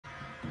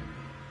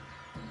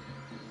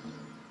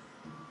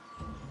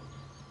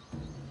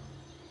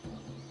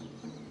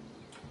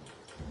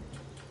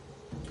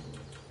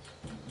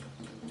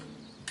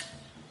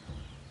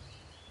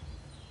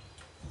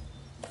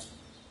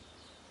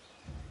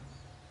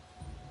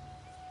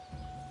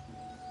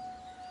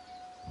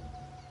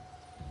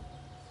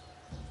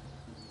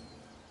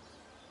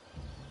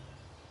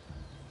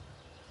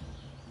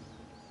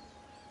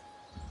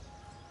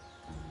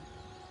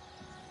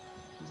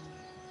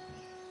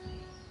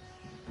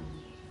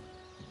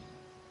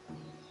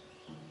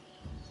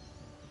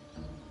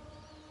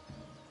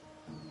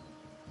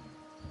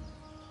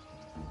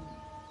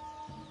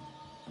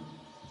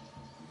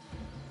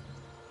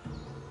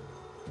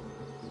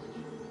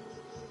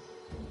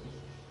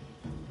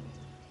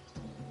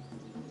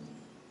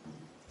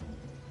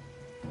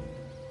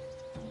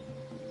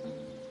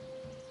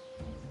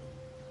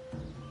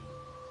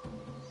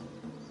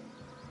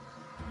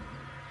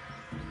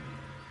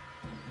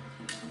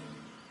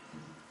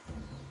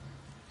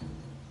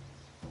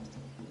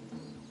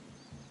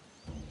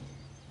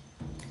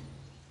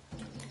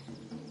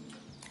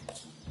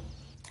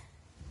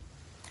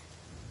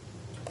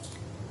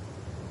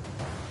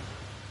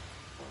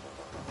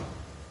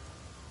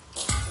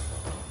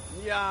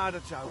Ja,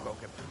 dat zou ik ook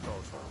hebben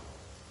gekozen.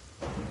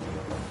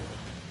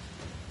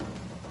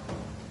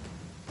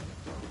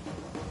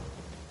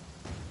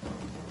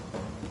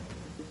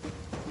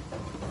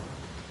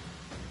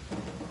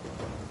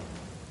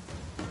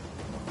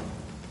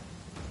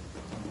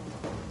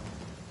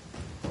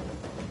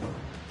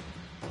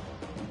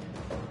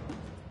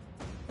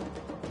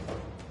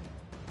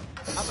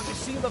 Laten we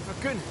eens zien wat we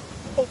kunnen.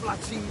 Of laat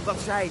zien wat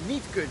zij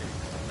niet kunnen.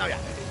 Nou ja,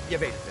 je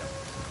weet het wel.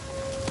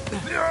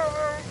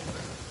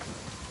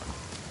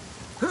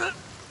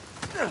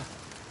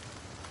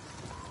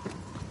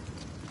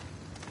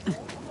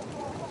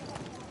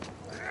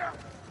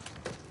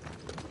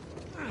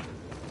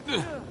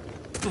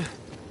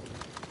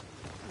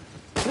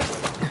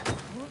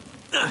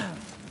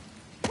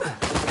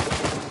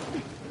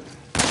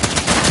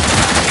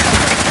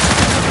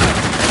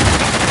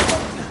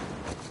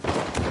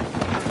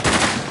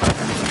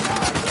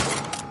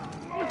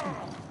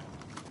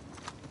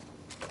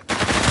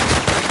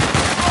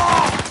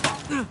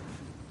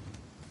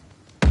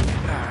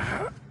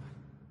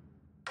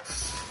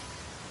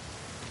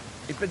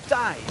 Ik ben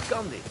taai, ik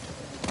kan dit.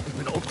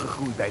 Ik ben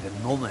opgegroeid bij de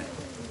nonnen.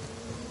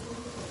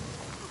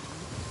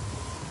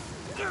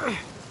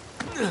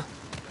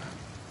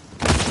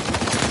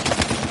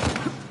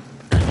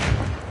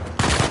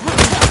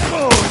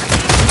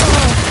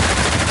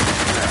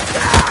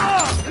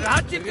 Daar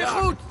had je het weer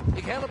goed.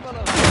 Ik help wel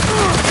aan.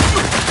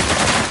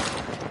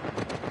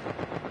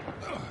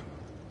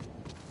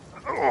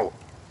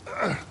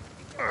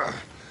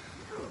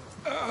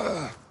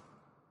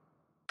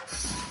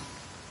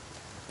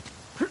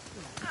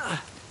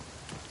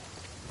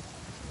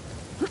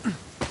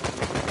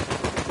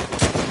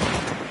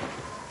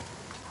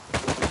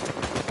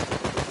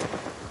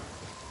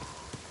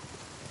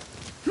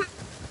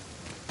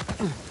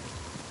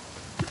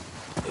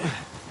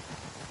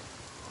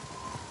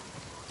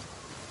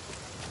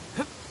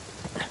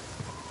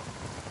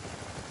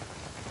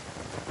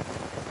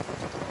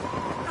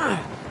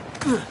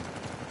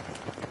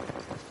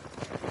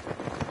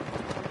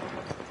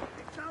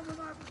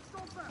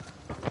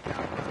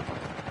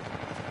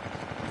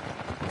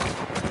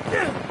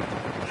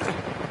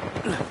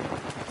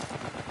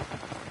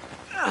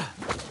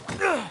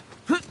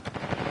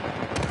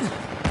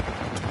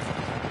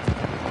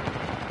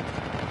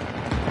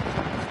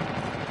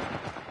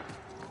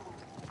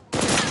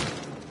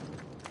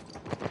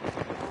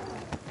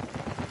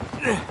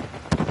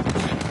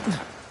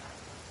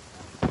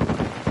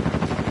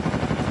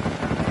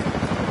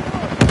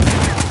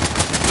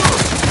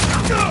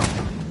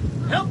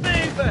 Help me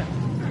even!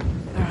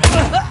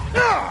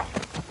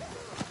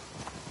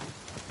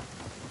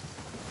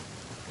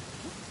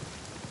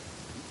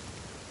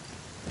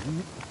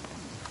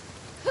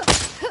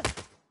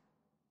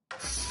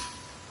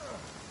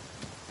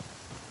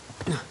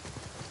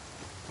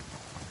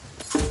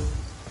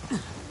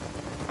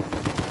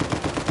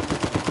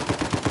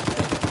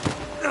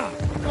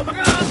 Kom maar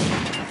aan!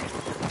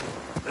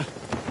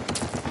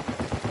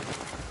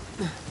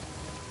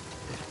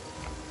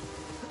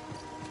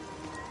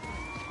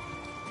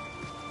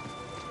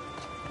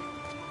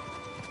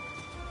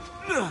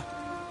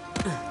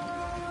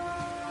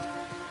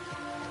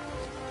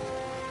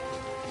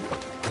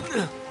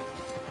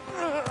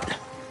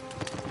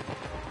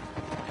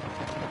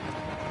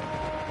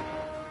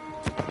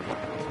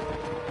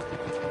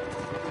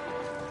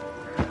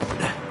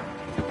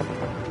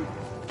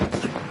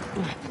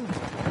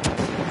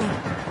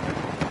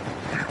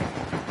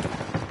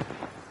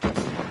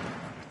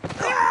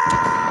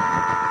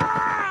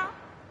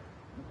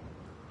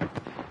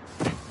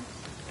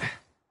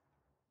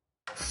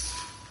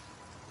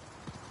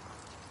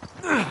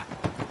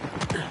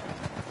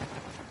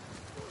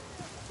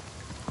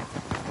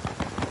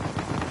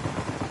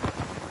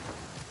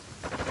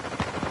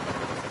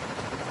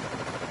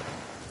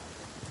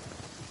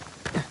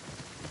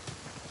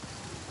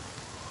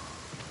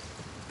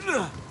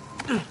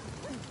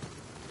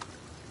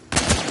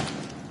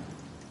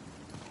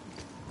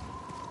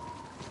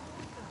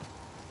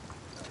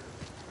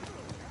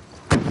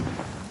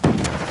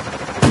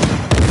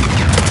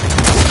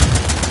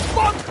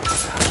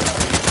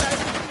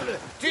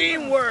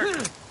 Teamwork!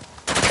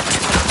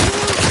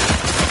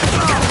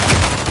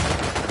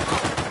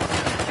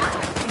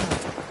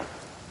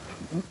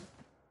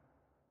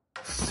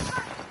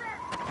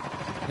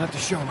 Laat de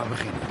show maar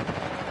beginnen.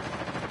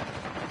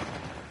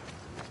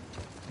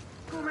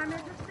 Kom maar met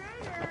de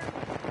spelen.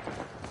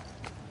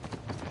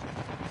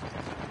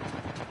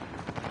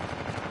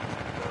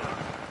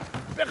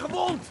 Ik ben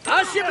gewond!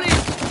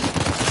 Alsjeblieft.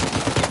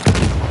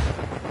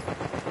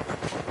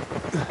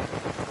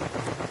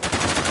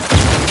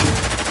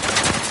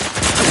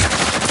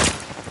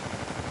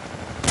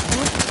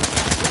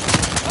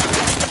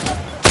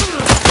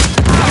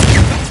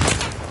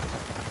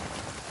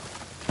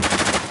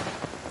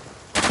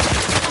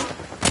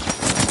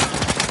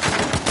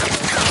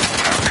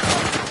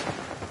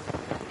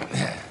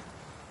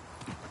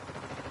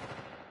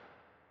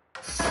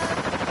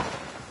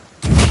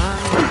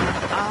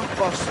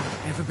 Aanpassen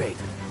en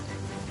verbeteren.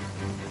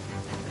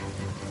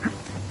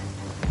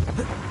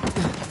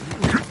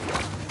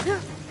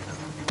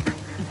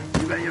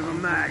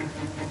 mij.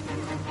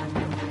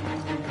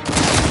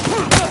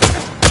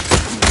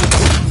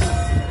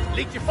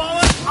 Liet je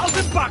vallen als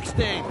een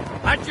baksteen.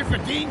 Had je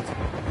verdiend.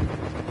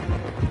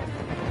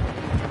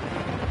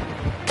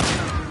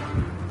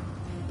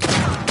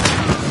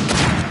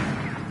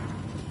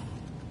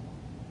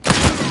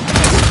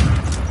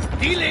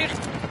 Die ligt.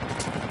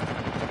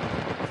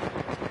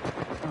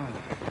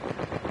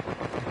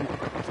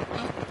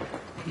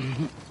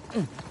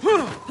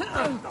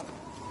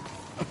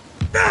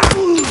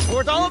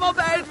 Hoort allemaal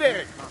bij het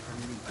werk.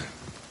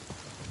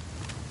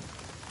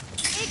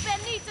 Ik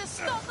ben niet te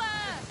stoppen!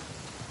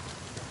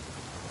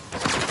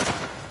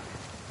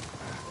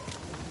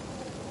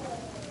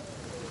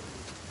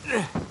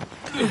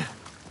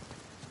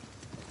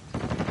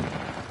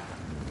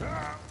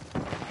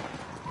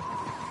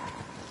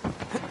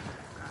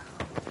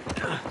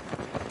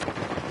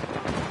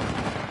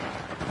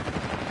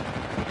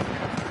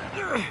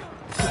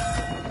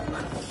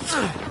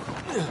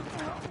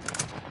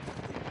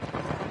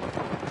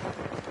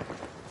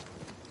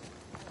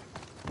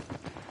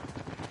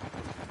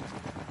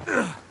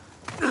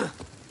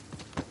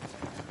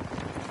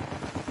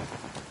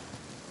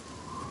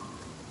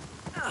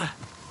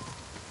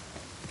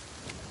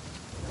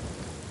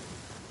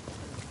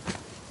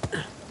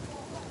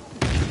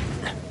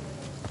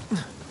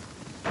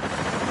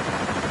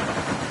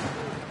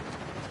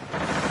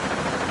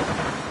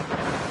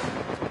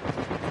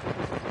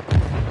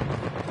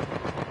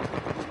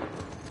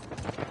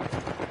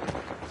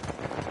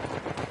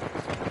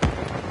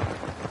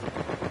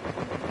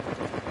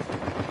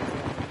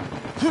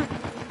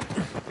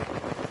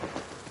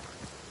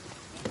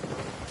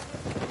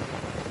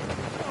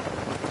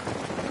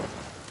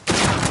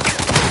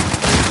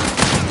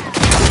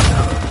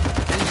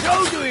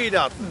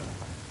 Dat.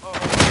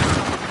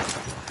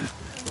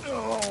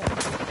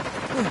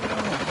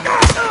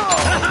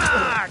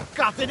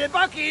 Kat in het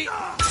bakkie.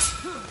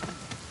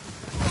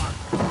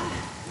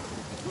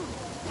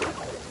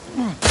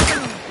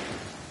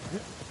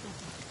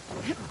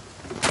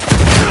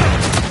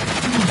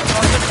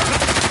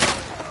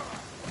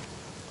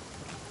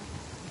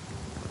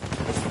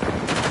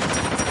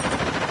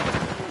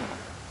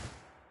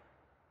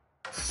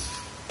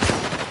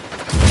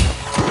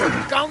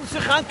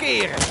 Kansen gaan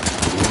keren.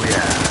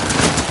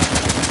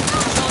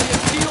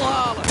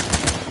 Halen.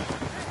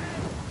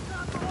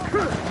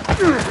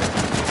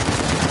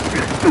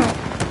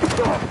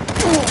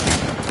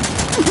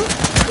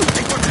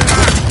 Ik word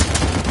geraakt.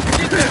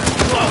 Zitten,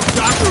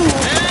 klootzak.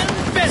 En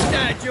best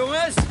uit,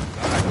 jongens.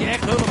 Daar heb je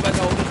echt hulp bij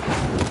nodig.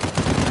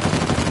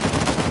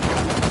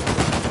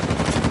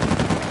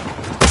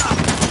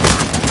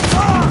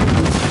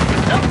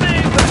 Help me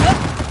even.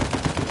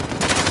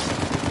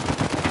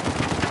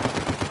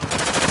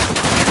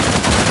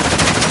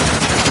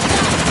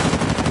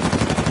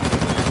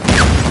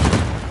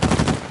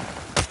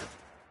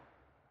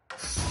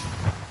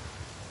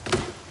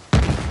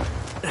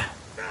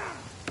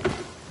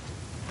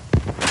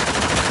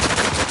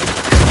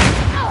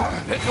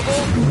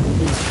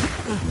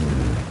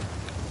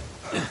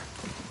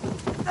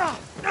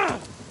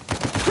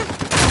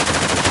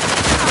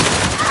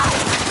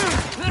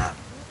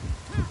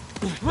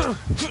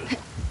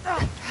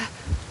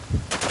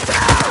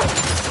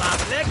 Slaap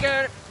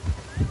lekker.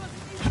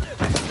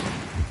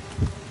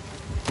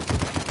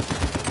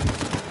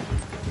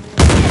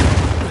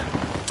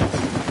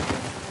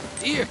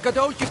 Hier,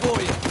 cadeautje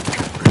voor je.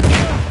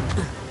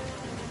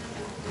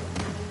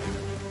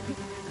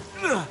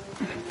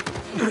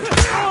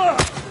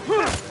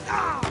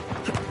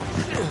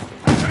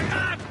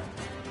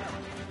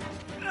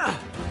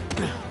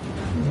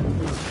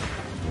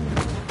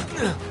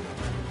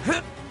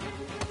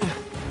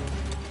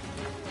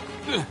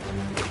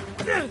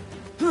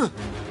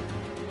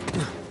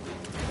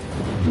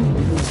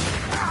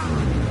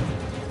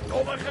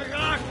 Domme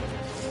geraakt.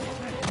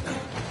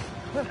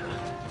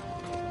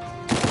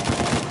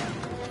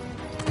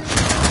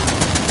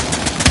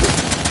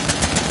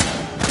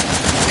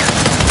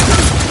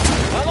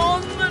 Van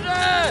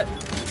onderen.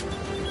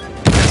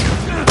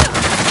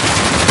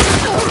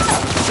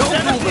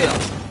 Zoveel.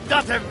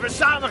 Dat hebben we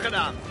samen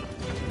gedaan.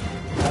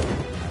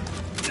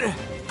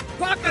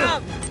 Pak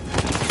hem.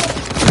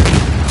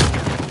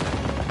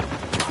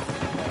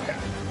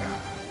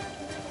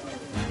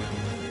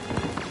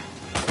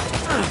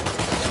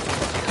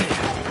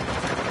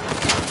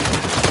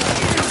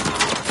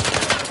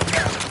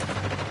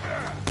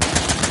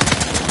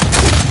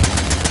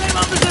 Neem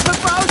anders even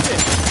pauze.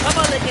 Ga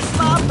maar lekker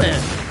slapen.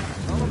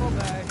 Allemaal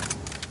bij.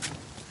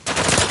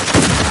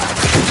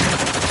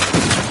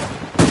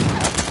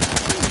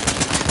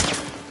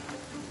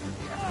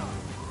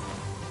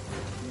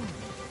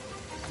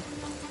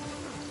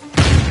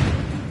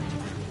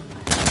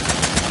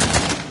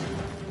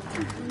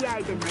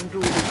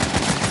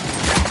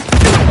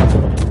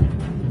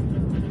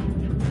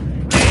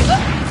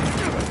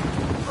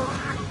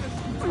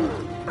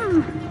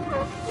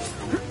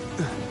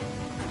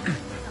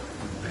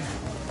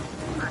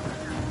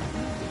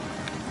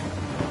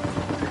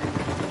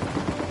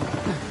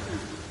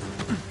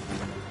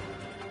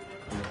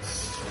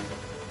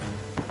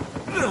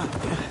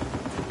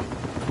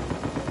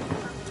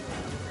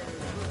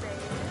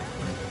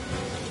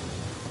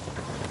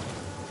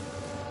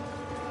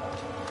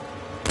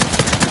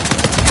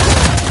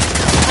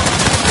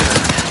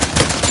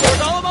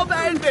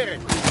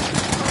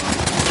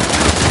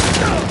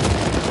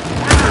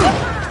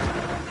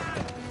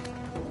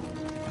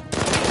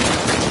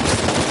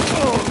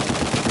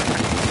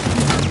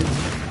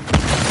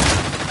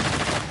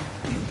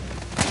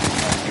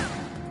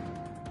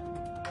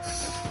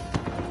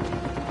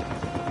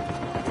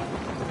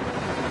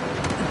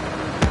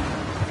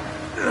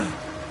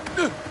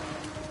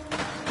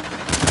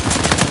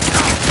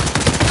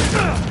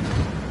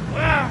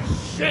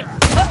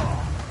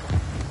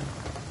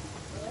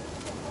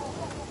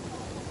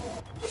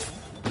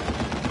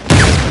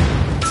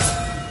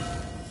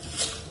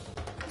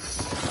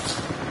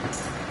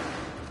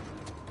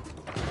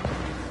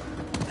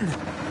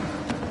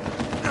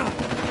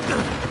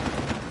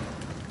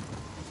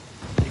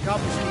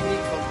 misschien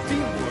niet van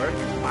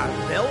teamwork, maar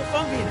wel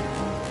van winnen.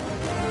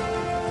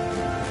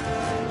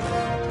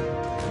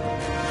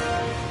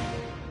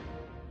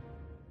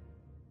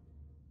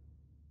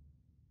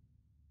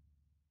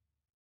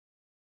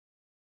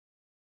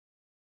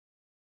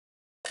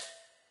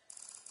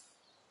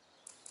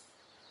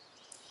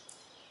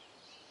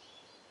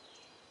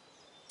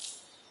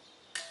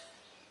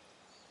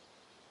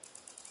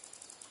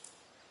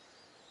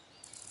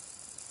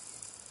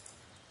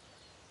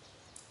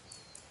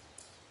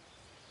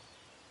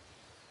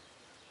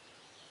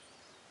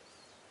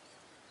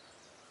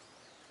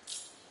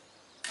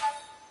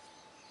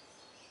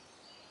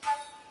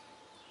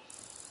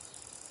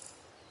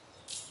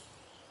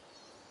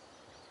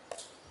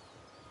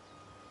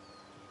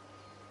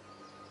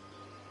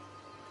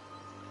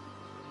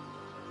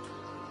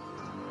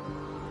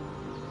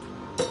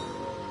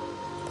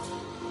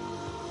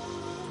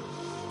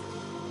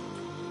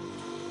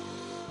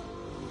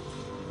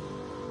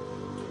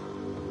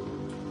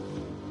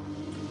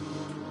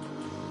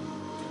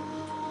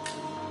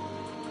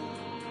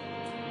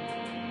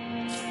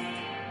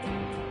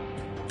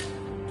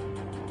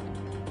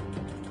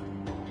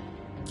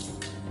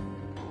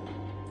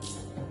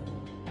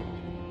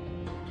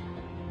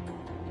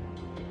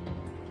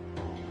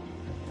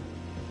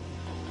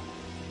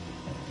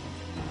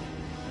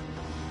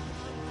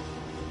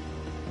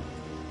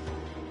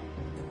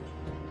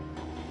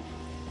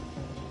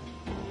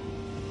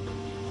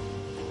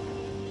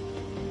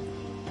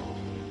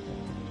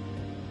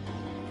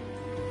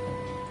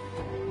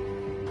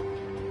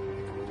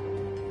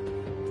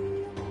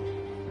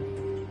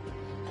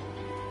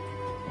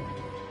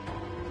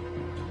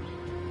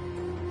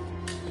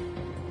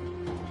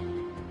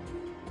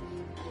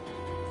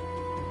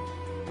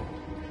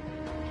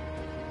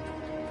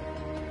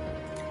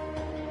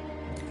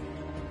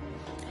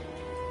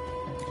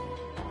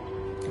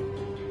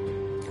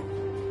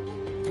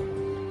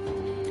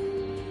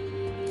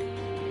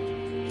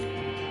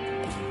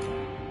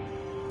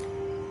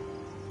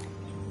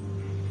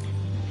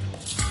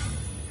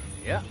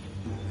 Ja,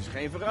 dat is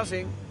geen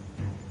verrassing.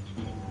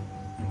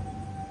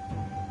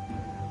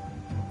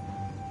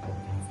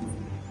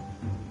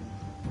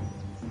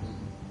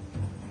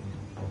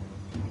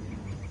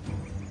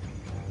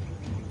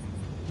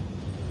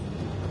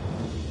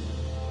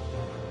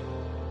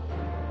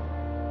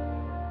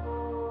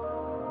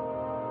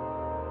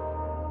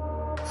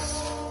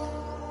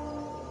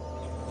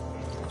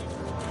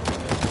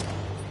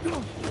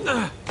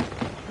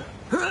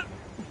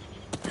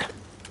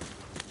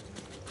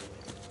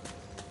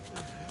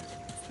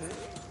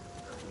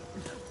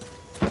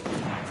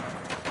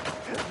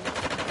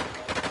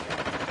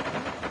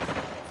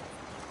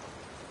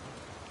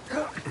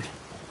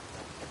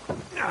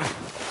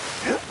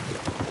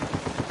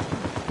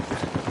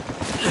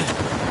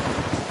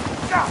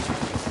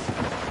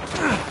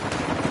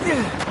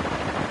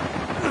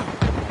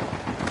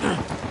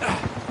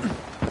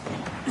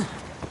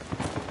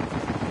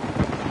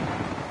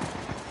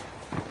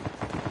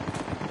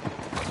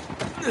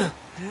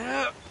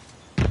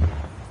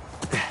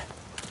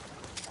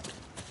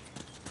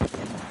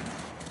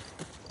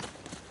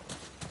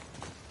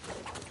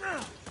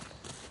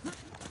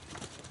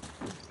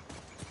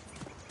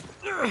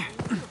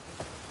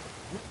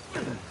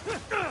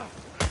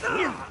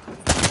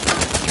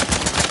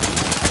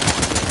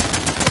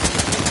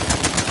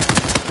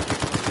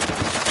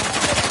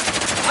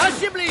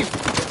 Alsjeblieft!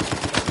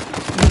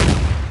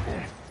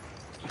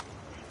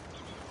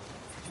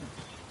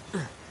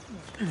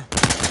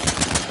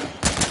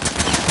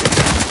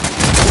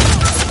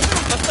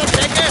 Wat dat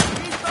lekker?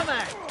 Niet van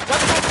mij.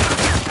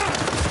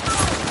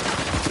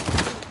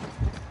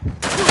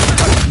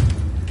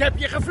 Ik heb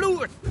je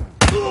gevloerd.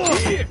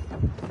 Hier.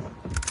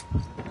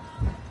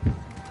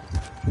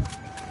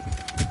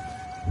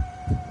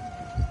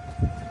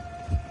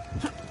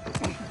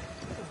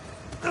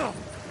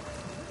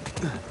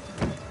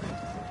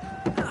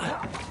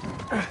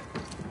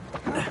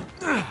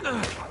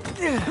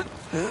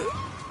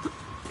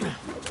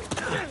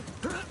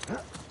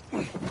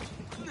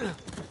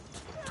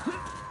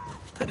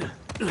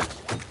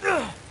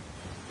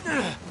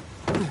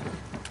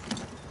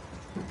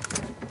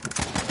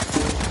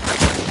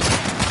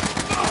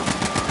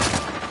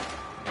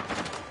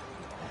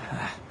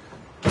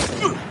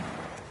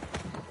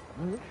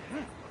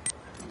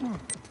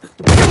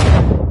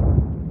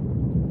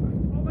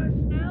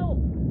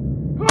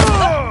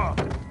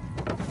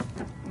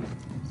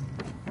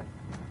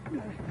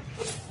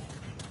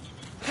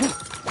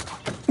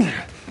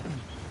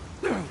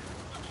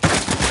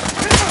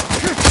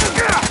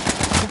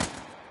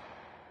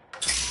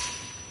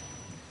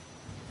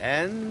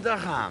 En daar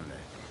gaan we.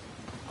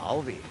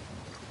 Alweer.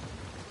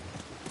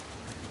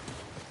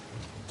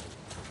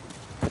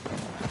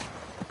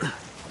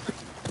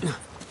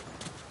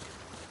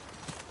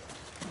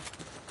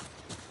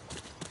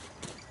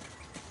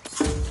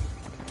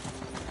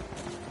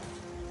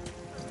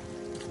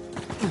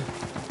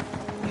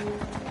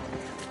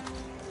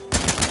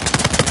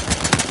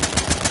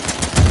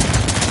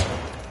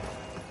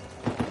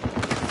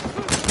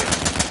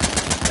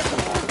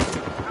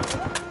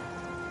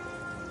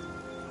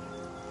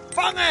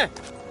 Vangen!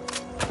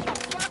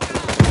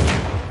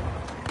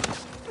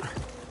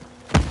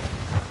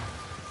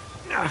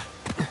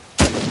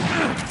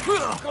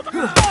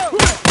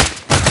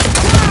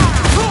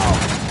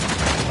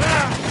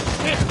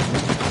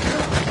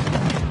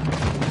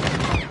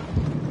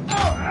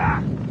 Kom maar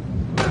aan!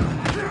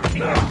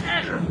 Ik heb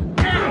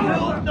echt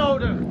hulp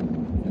nodig!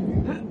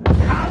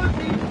 Haal het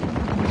niet!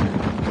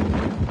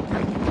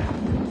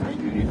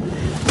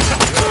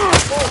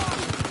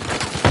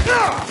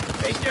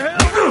 Beetje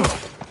hulp!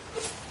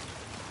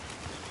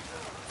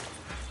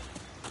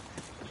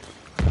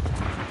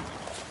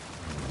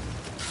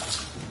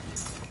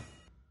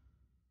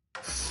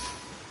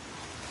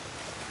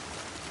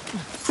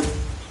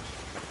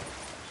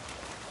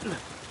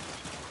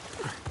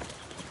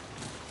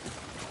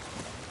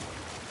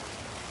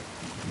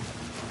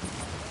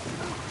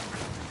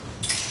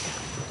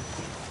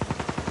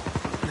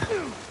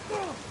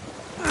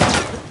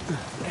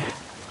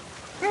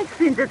 Ik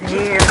vind het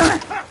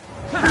heerlijk.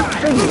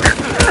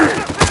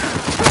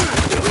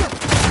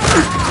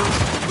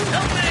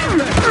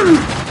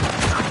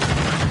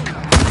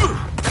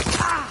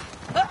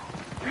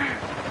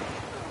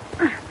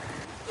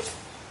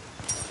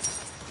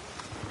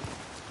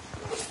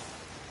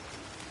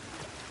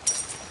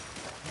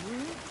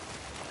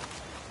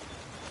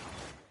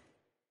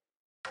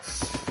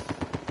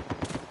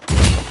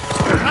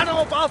 Ga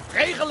erop af,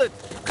 regel het!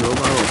 Kom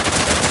maar op.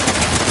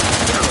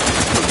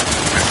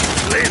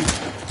 Slim,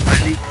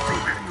 maar niet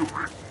goed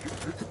genoeg.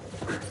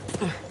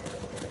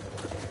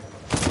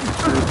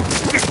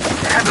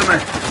 Ze hebben me.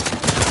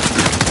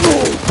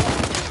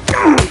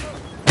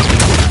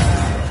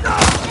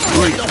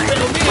 Oei, Nog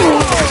veel meer!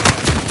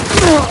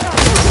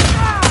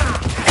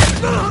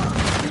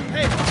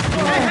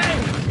 Hey,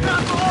 ga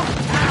erop!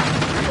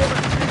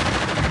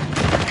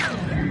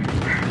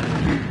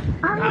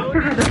 Alles te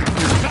hebben.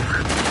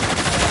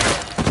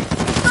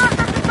 Wacht,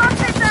 dat is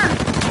vastzitten.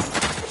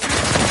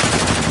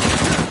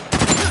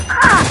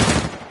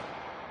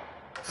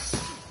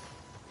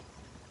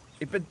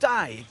 Ik ben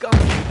taai, ik kan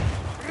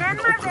Ren maar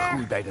weg.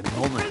 opgegroeid bij de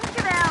nonnen. Vind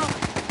je wel.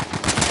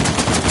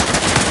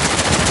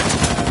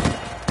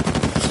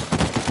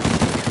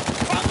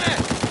 Vangen!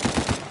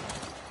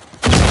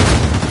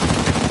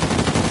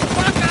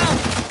 Pak aan!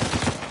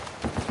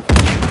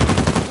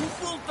 Hoe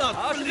voelt dat,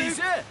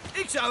 verliezen?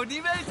 Ik zou het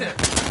niet weten.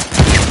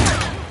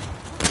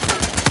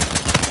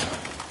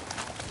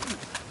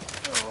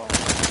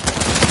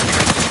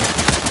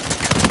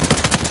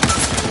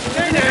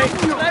 Nee,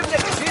 blijf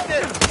lekker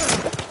zitten.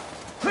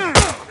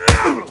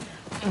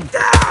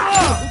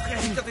 Hoe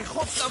krijg ik dat in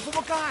godsnaam voor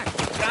elkaar?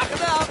 Graag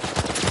gedaan.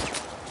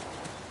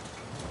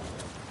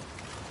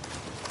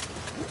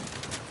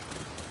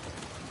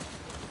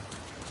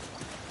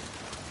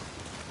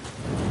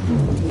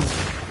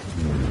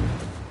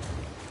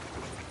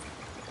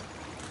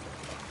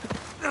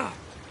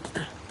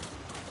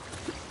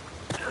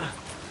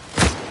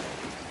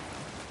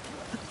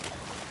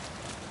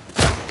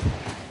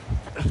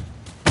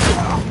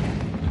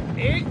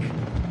 Ik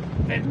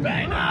ben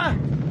bijna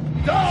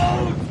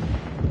dood!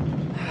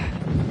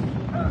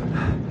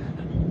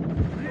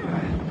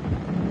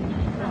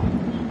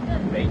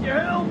 Beetje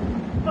hulp?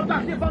 Wat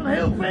dacht je van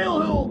heel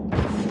veel hulp?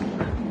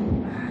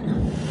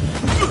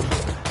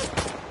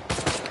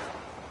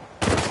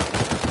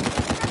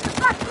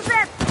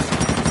 Vastgezet.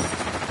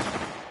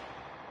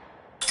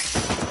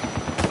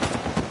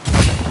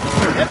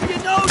 Heb je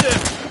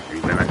nodig?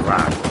 ik ben er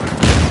klaar voor.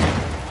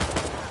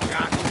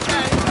 Ja, niet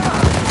zijn.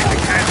 Ik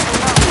krijg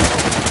het al.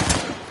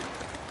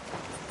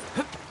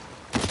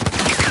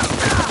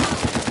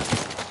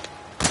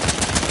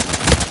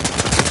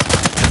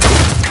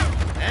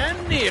 En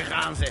neer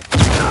gaan ze.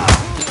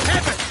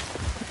 Heb het!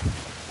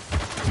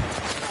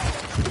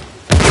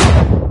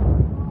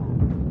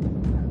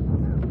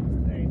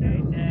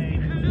 Nee,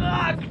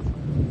 geraakt!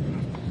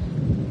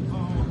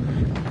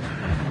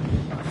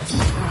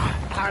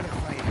 Aardig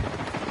van je.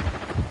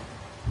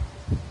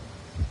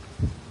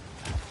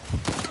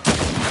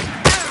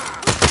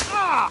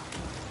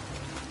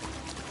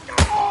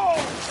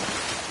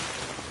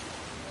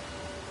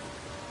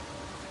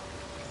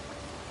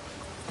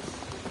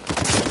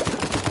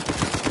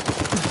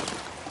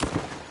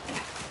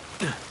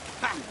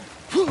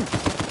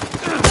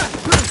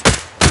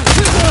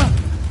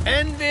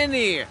 En weer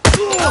neer.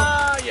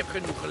 Ah, je hebt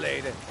genoeg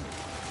geleden.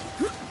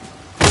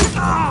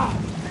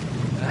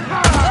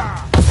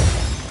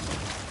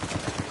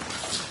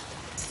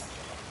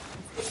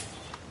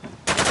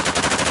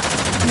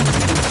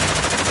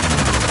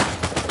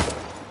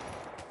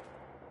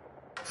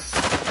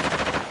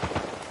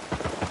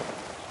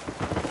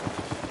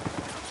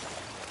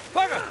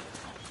 Vangen!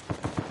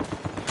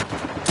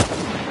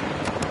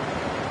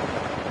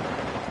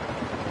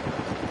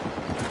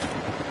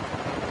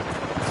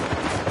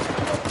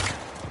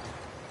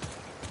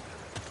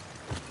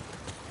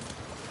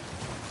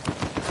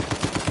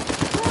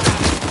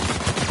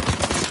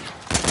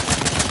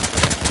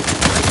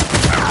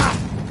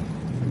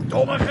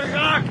 Domme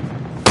geraakt!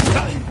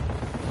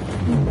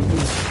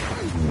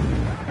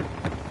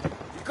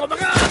 Kom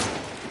eraan!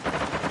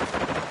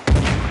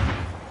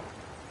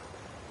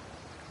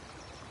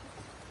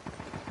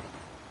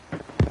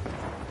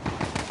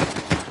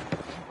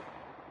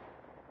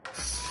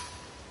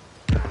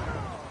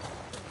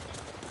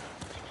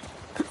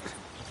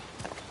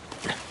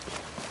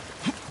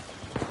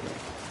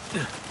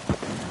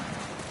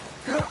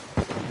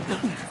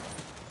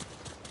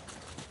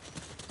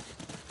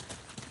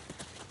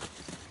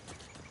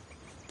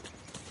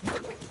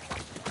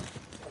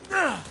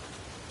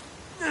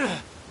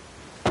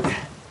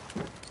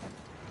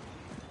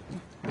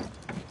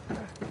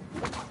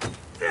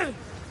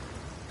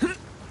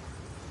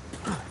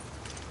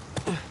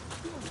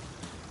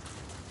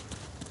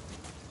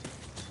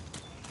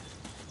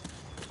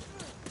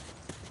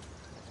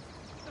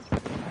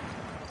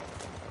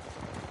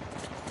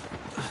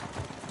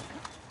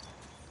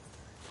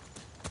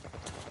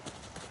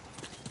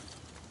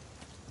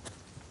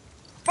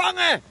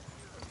 gevangen!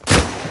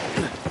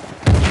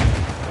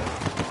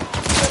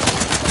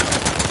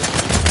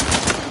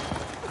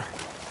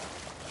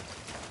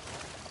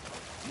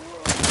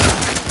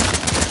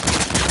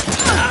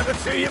 Ja, dat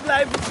zul je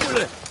blijven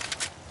voelen.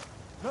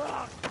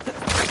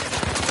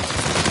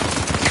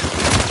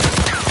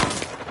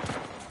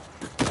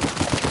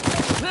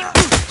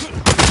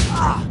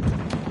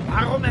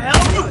 Waarom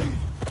help je?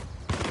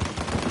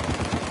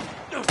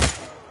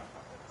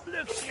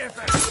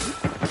 Luchtschiffer.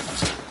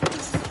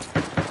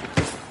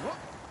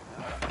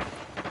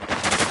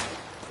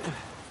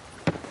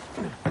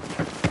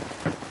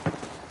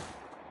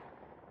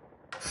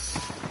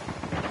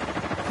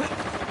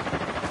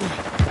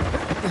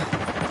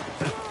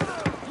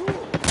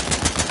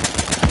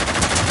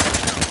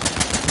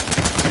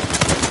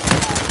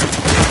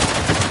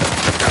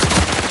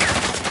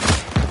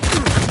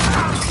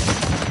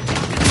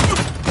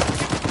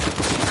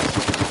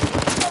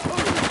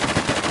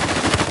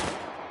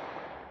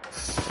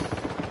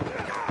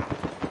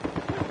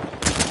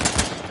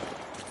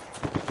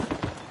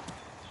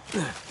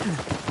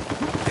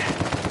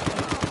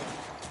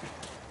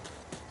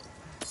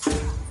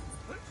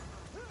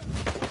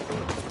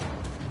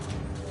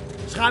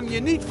 Schaam je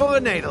niet voor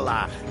een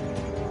nederlaag,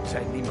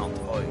 zei niemand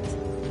ooit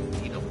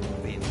die nog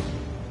moet winnen.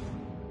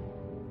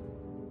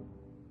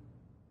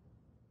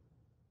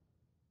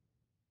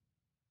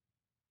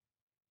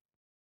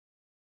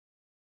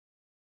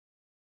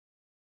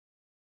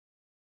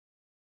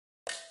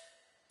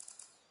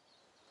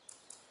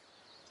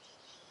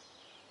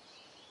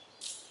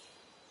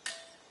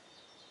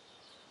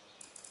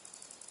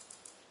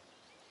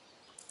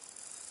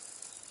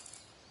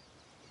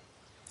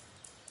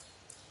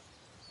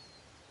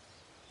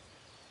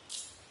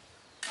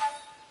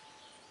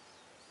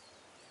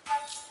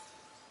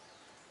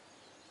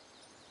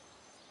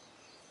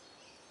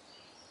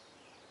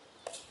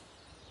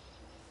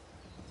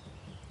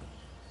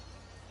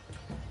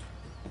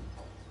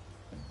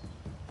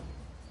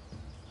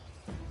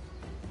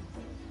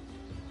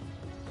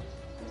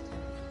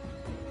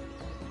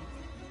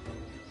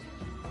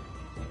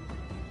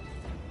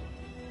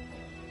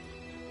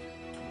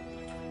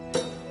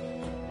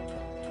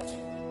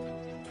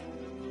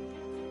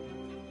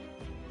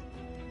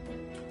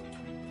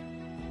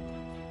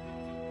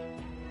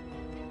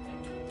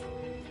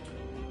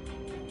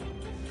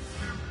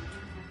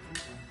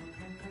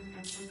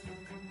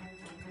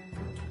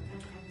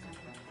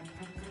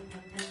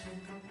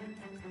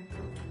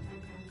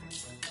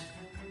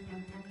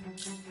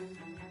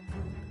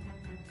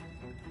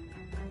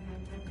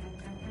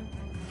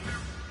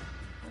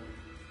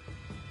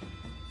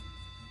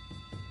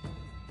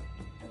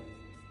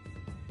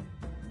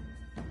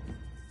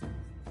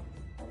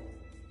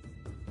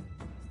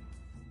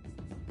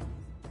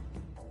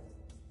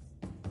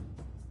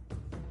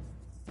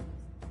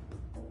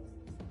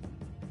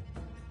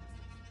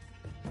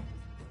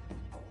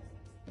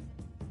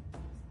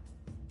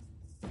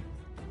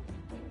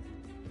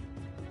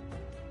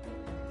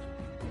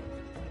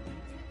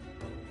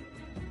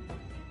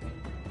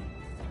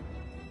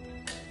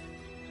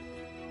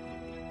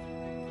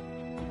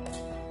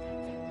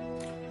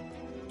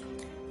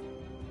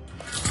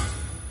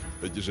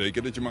 Weet je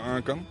zeker dat je me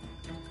aan kan?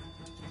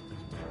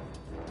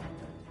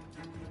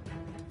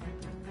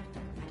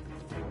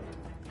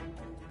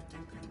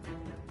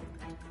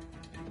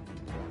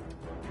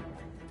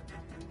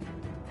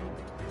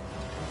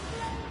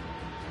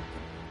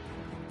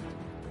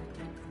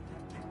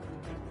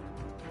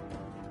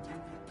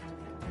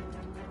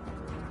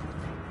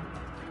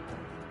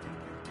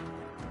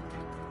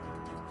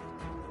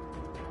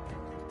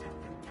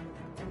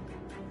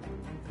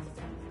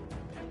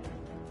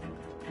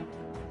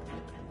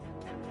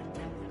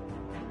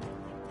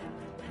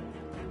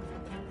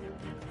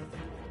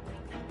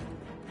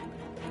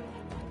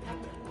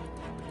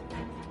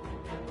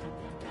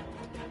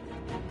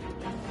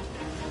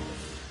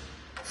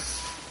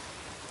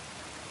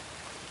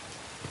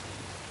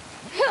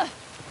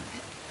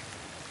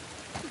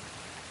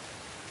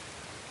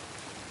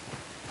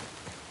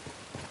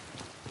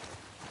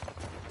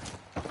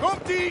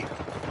 Komt-ie!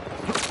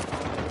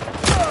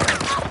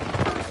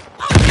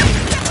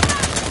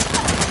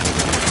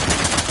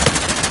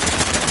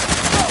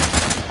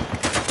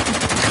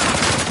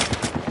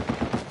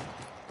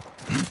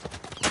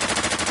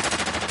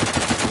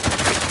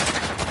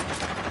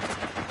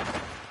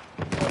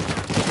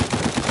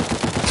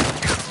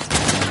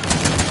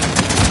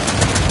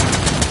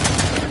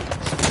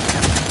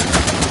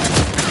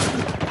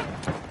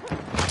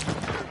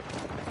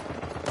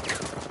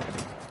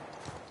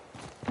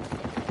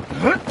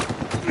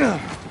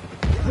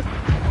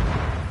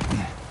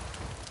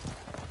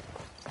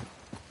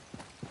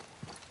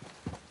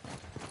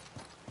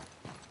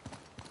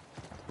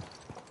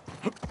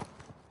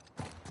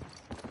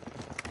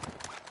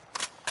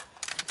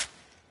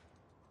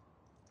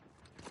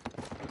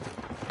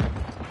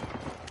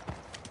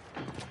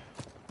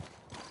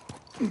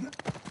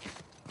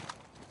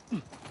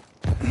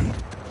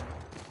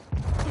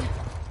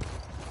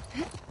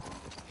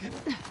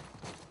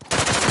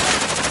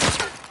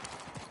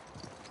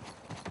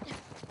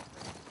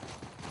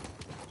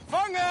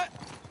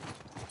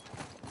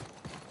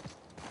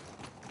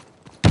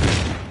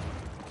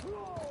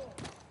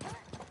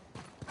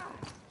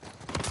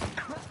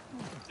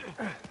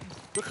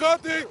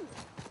 Begatting!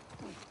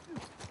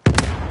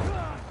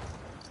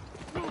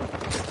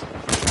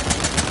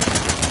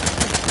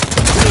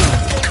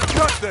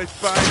 Dat deed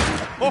pijn.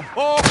 Ho,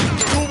 ho,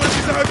 de doelwit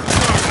is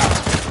uitgeslagen.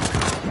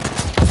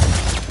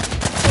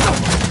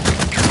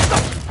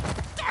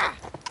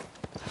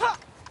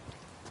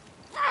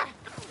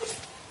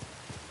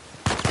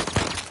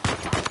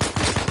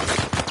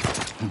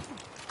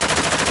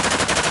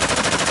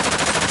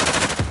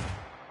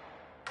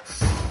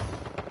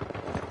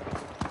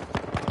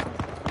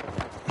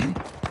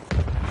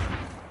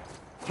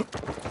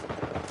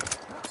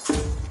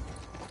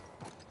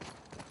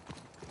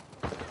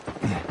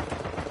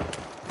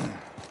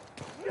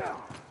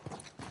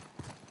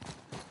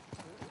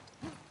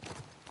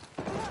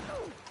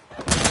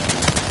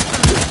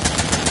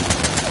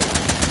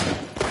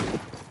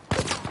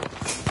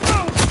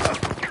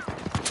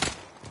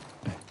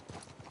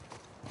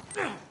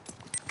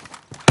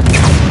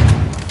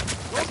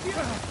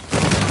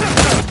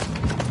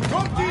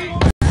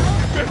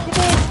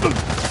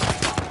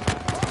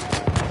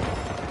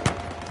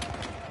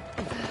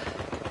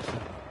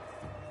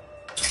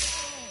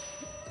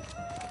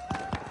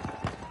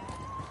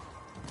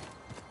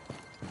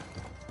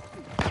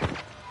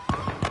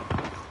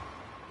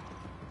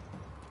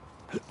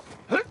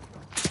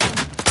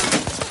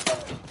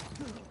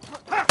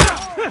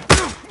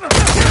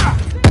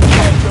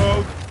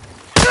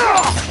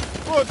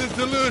 Wat een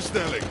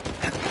teleurstelling.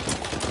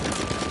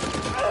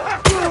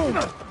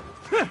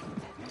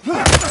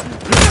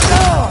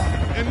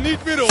 En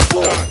niet weer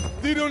opstaan.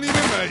 Die doen niet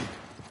meer mee.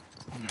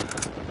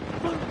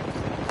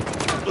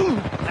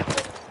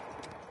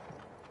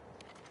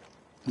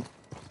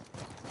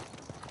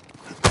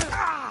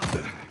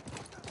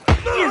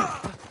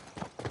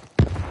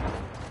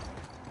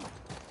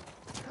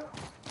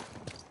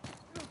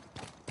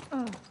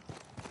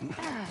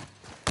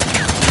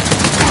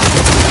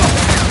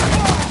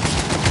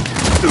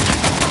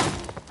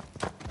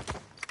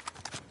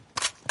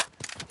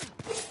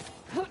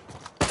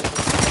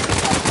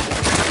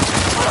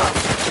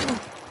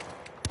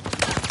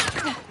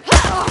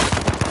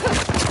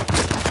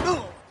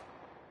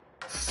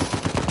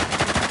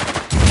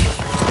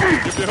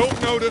 Heb je hulp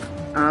nodig?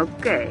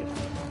 Oké.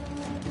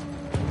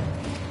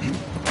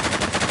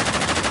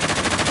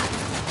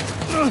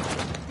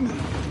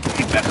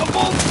 Ik ben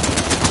kapot!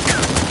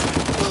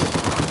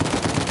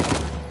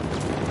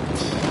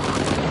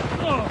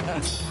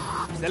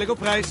 Stel ik op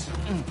prijs.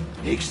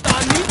 Ik sta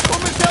niet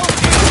voor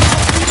mezelf in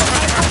als iemand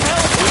mij kan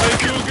helpen. Weet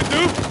je hoe ik het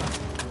doe?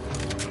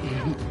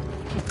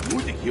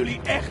 Moet ik jullie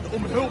echt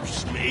om hulp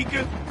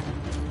smeken?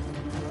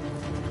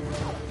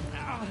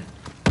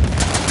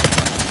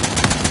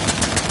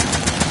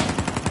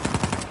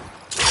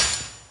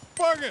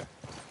 Vangen!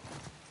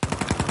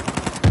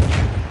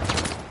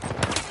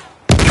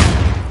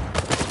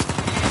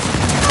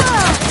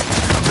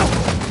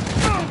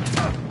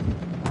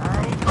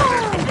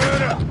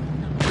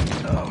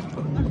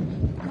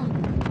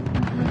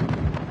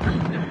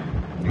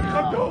 Ik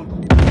ga dood.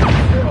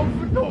 Oh,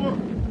 verdomme.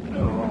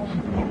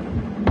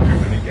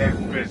 Ben ik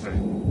echt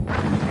pissen.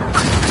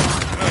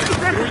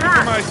 Groetje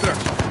voor mij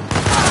straks.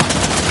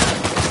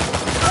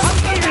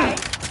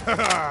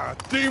 Haha,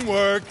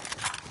 teamwork.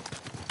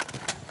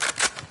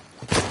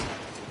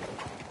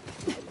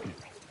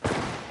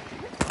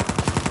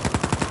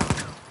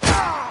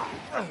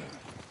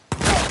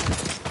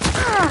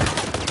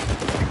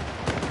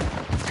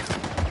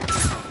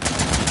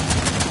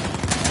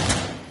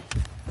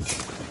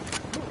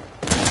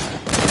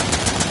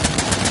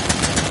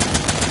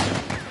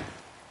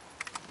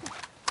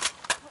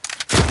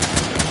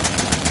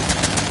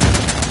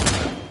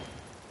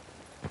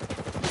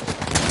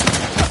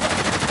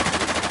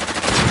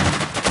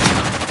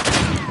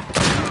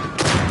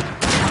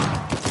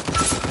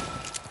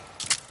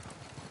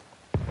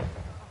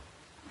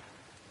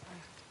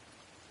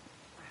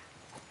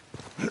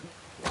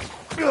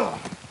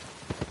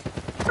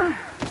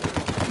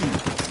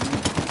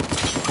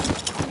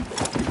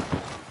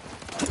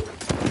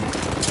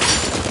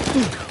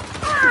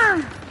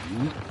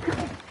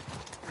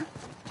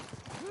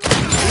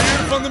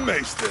 Heer van de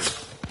meester.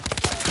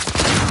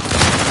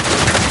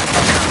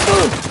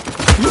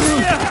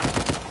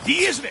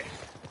 Die is weg.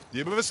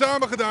 Die hebben we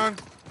samen gedaan.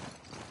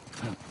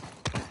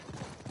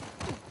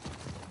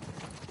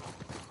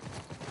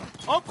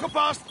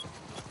 Opgepast.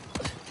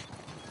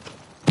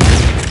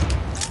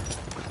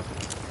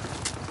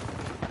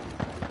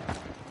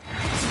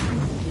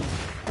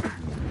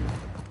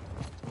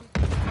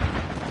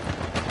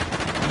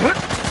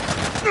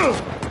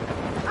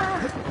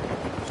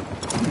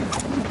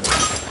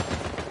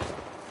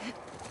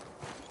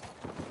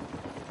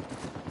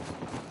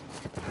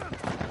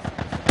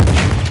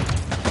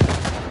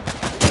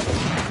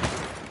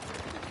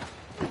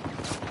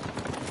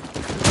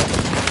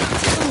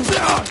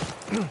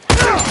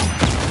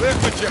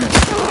 Weg met je.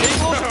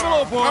 Ik los het wel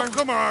op, hoor.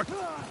 Afgemaakt.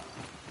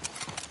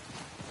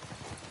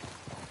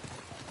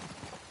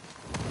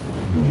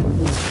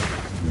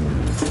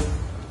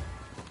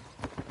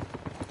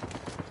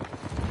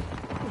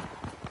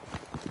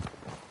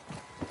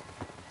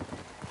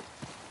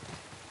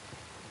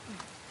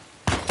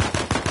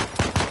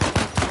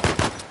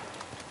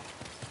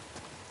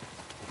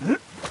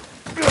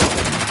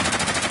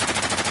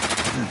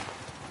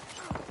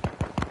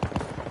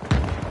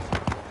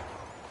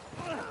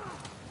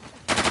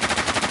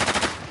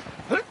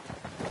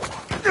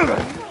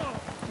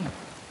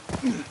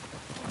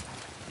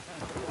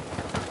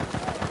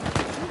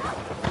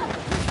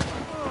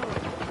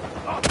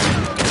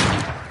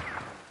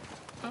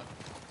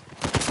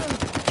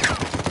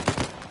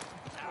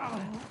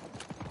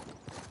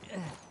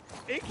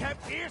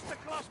 Eerste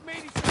klas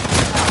medische...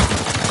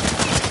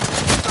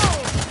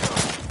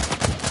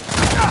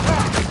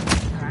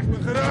 Ik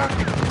ben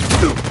geraakt.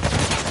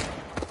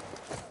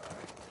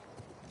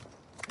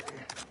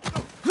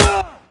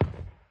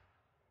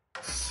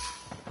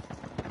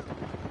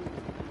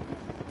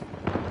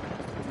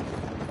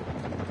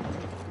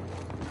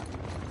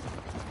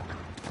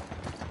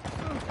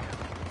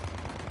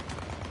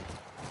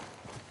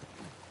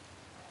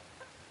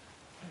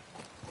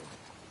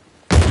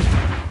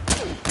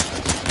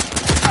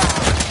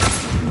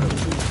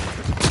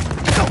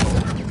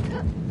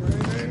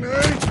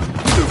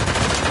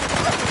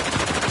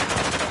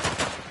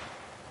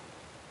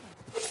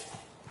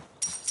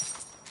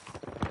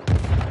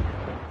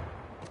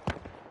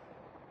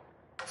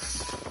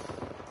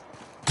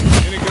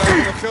 En ik krijg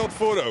er nog geld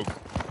voor ook.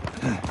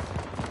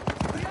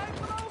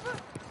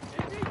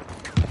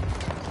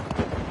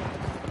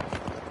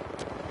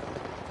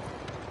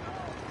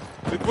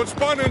 Dit wordt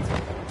spannend.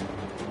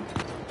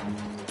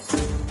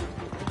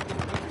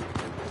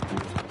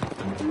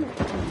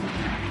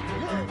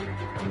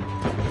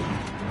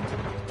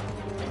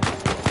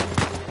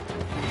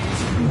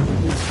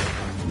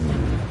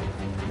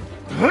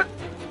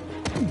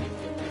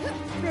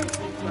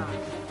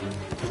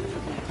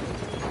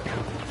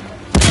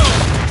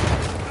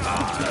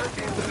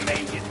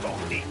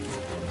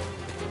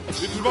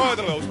 Dit is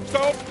waardeloos.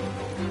 Stop!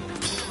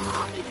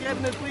 Ik red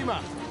het prima.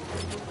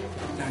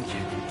 Dank je.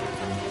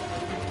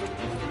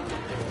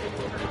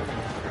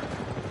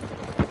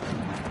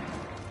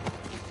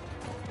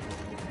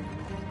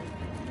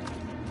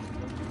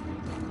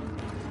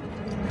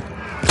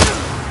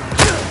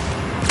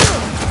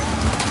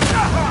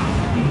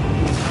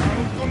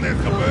 Wat kon dit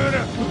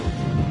gebeuren?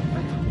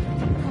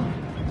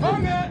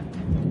 Vangen!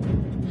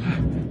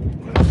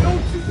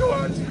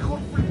 Noodsituatie,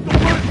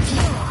 godverdomme!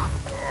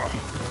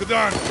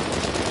 Gedaan.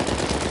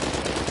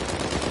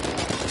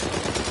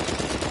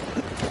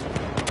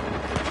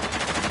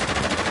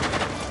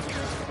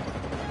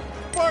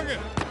 Vangen!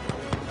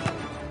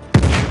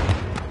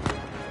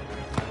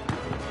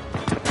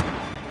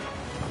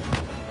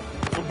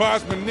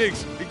 Verbaast me niks.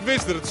 Ik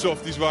wist dat het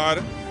softies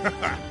waren.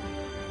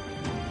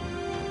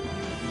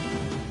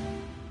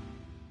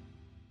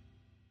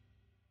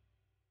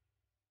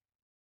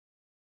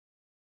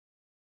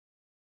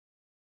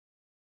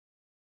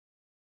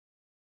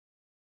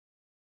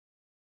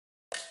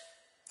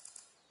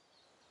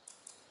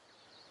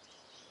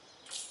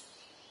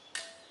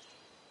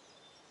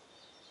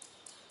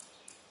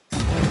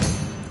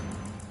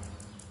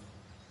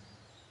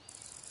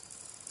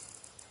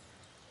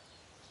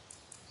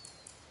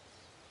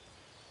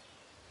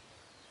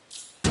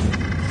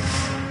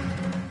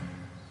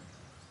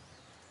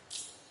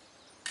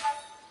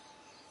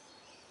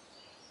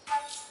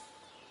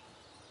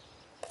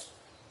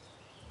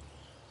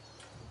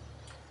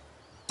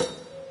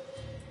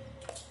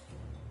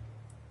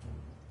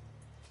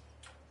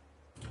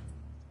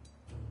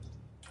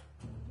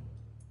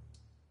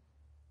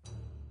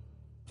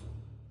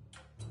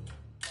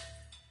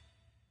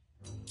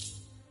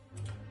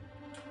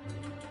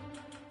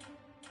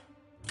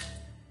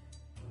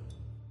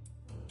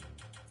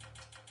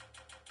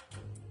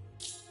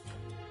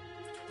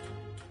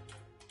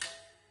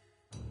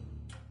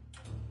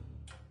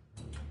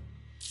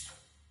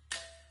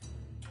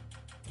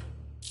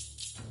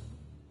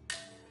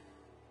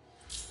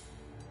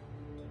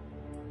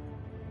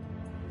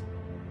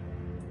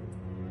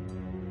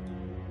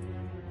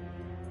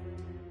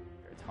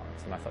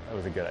 And I thought that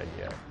was a good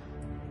idea.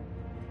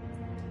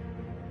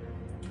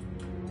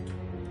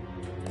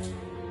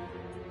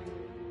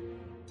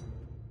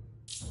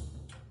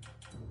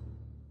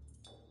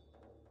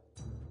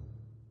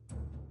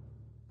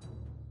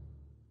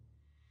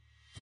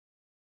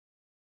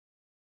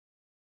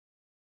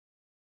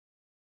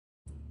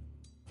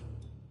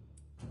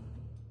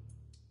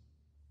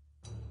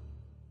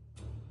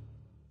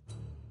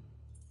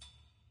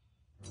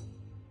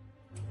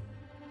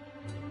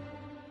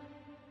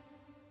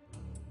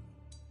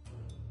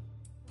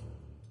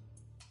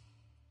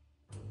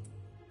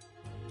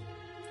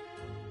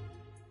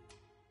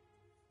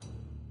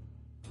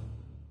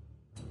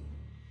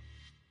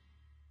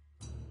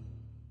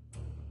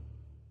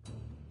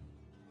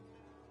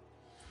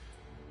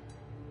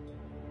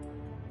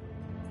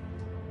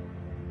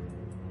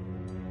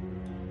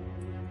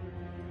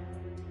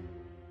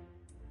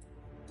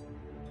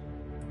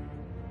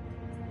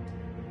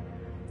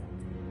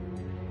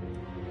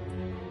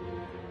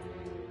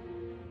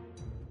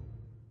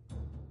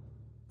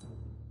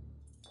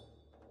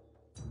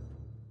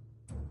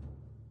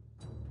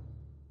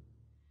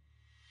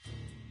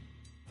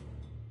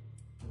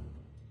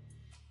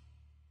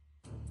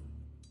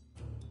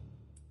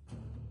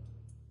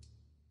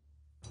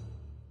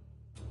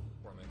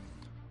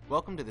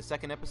 Welcome to the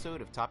second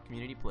episode of Top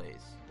Community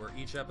Plays. Where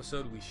each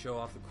episode we show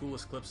off the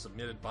coolest clips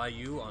submitted by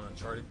you on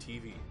Uncharted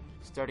TV.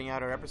 Starting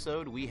out our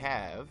episode, we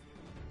have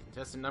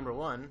contestant number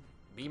 1,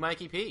 B.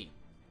 Mikey P.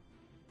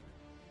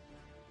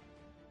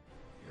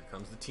 Here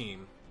comes the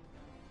team.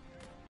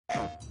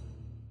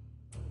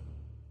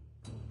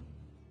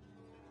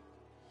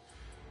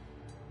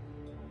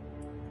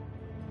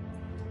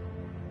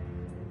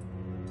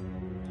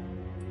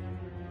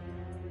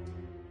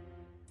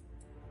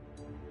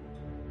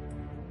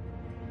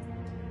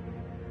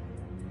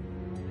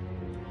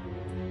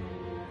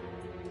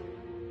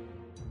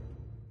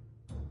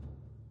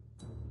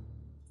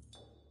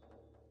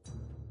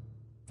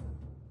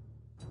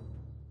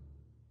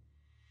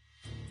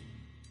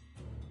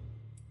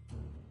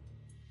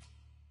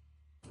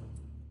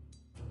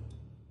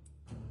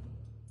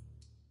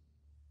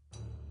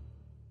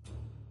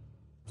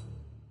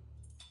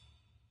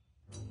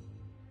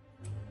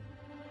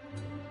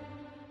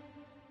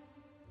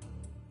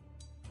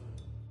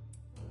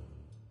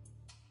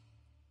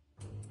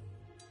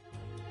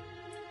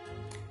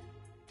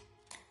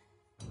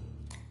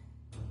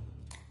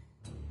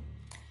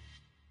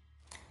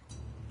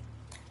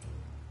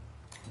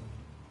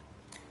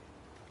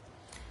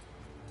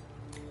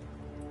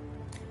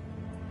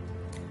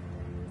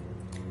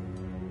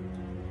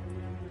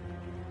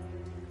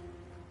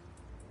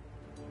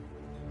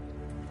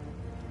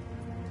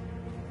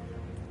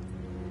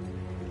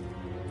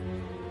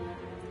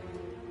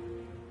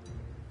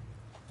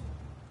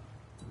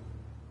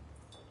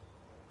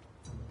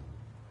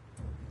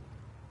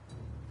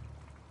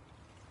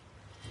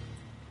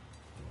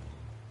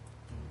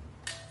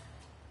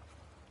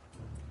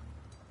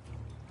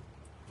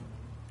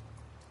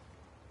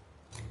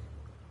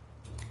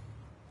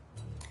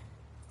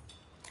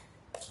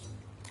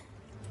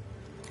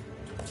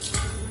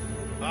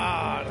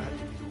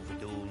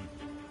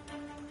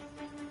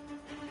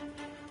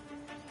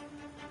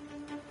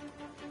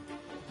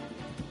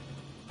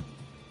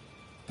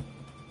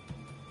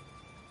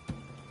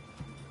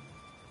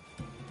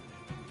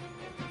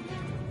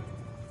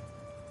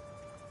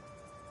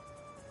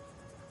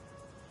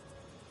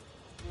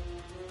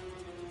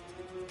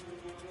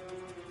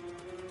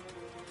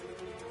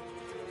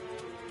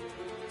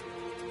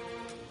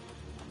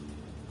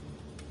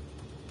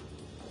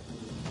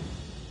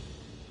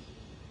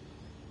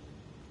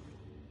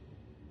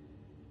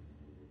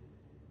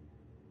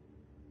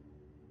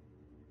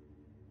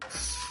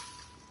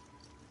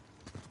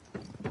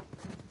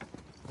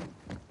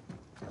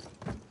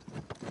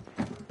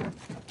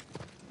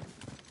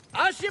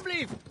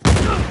 Alsjeblieft.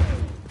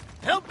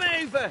 Help me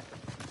even.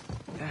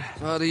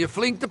 Ze hadden je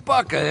flink te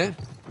pakken, hè?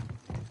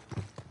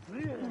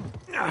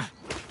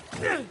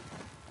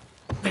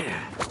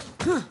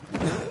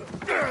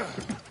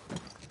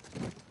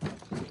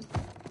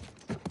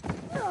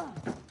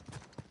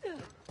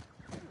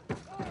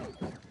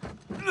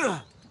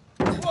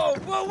 Wow,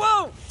 wow,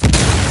 wow.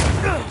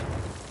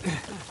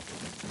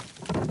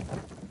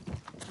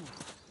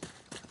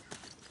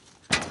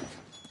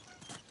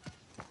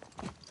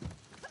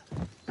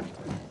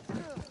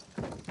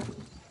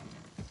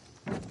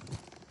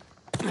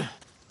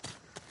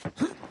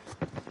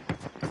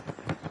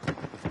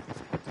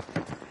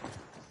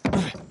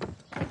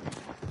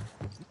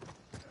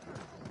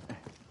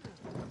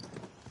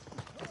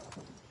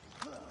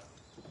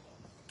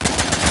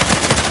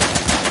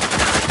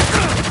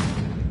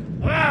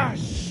 Ah,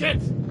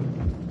 shit.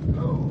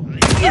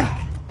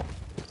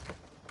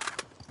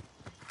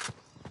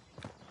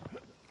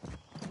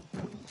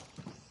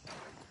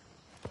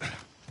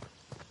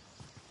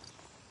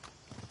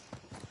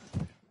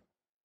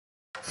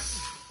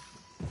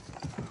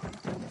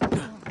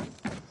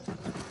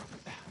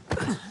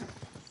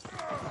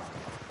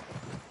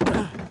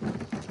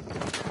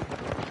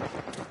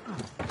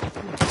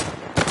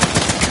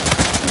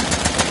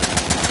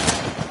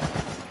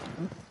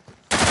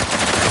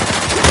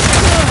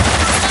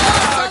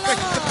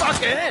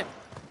 Hè?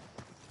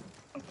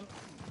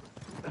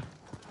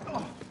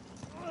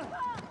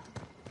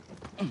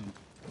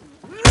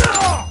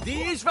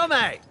 Die is van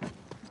mij.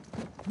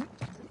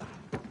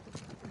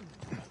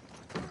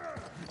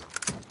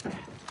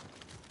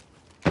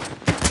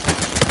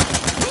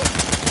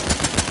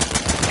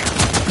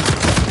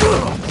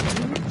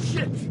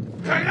 Shit,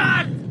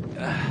 geraakt.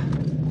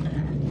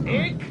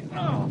 Ik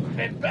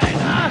ben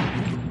bijna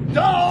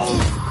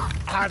dood.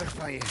 Aardig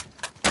van je.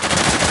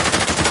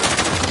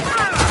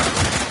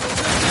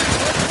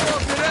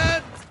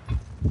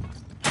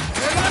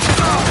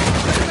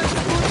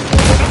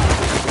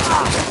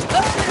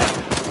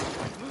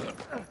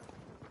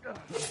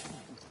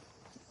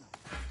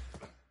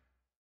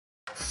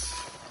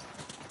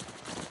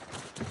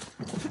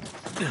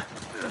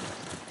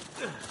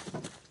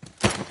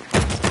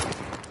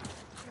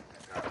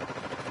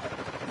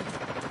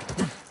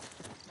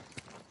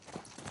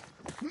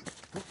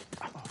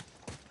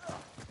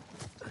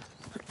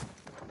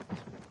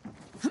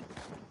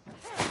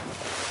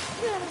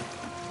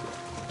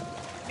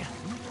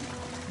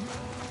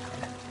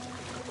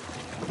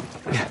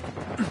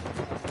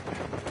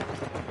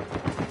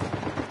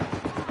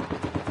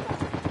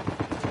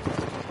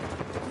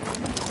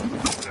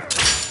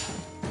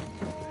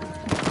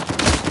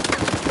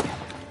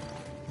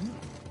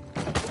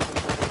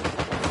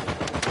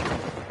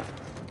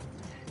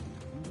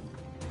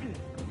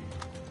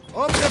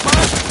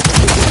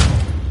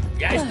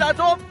 Jij staat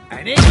op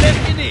en ik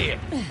leg je neer.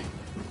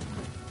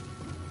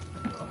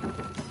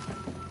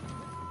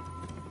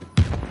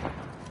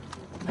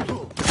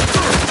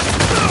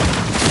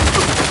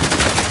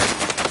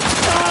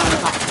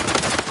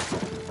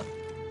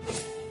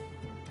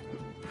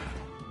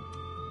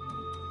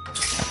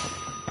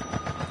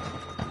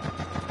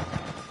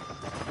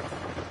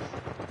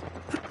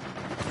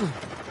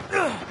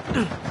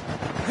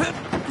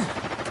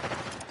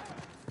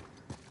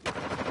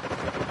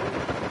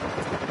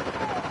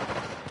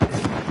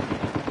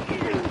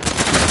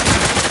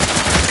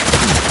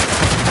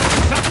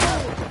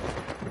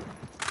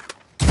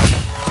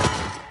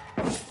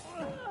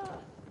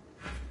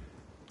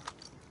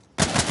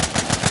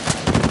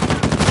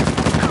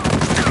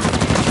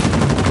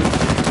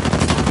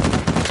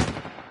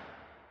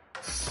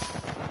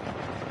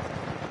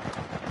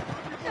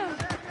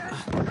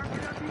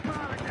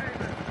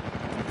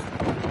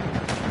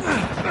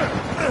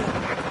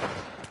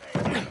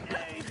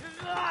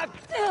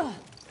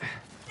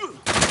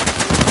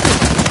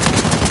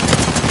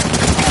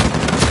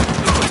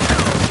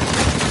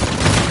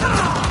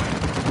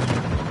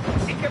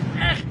 Ik heb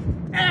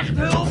echt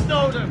hulp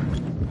nodig.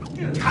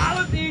 Ik haal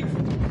het niet.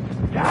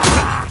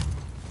 Ja!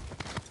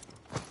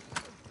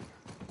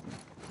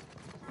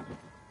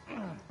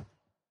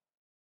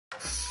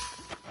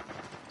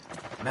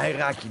 Mij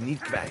raak je niet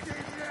kwijt.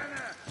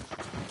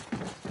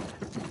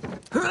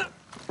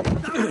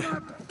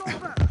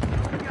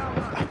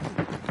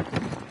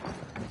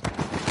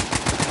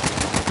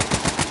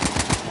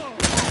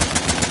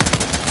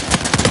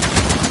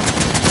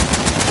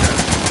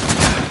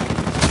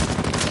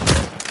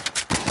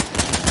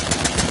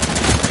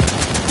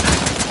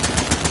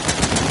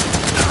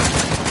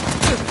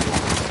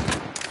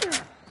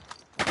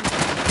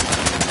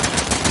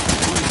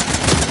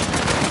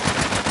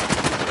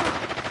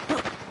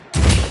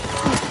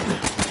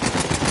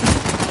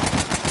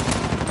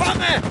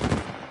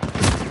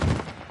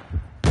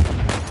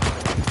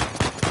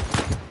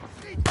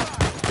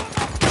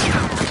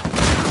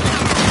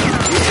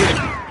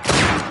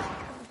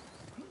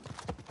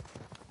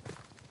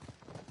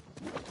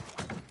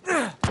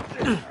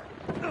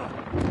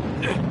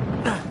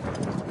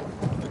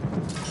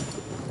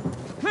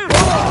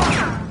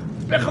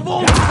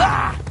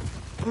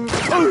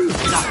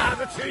 Ja,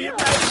 dat zul je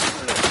blijven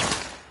voelen.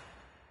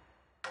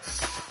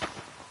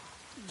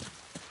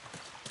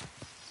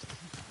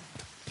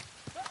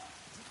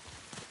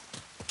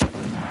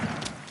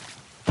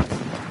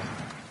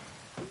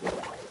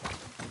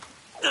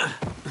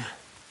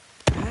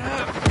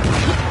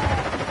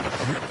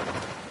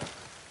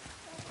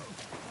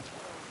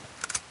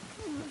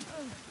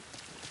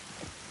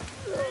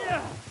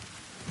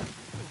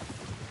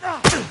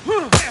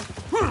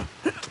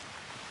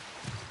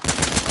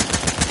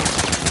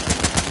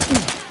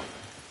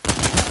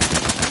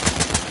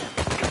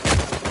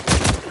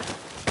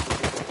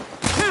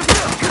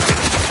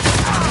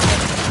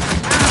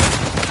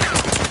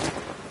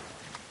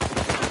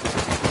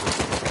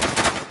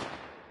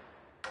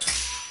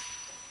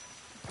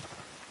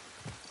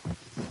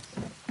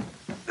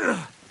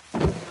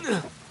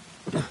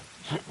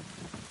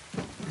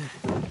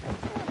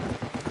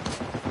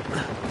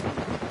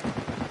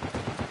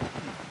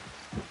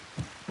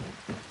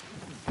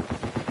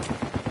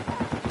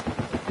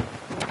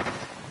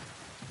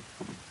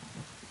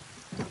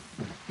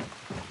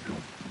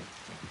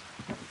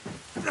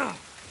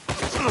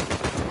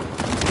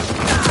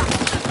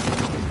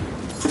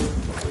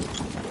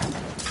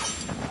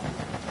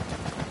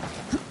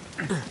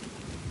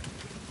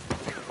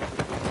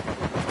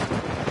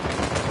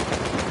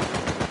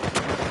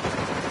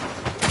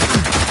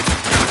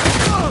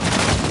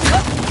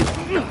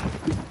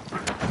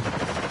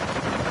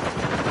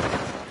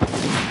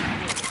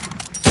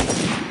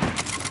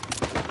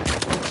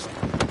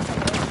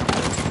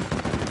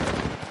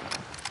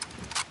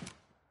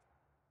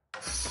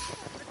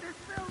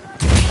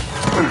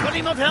 Kan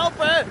iemand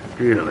helpen?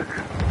 Tuurlijk.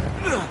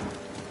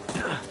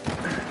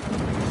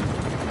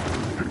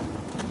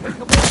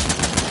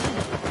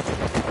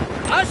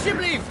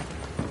 Alsjeblieft.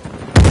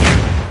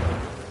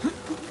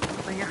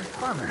 Ben je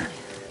gespannen?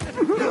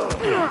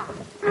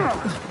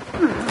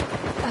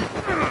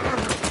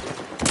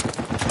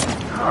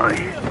 Hoi.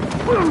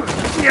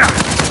 Ja,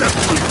 dat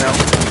moet wel.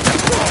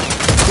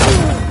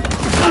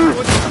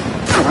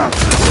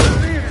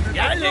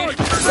 Jij ligt.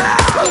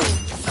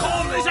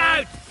 Kom eens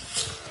uit.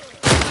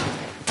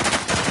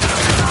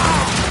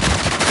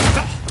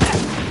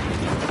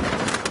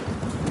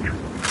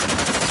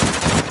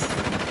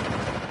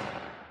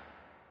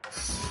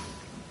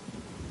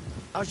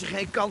 Als je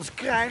geen kans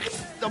krijgt,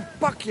 dan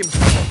pak je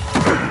hem.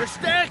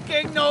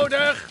 Versterking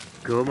nodig.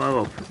 Kom maar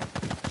op.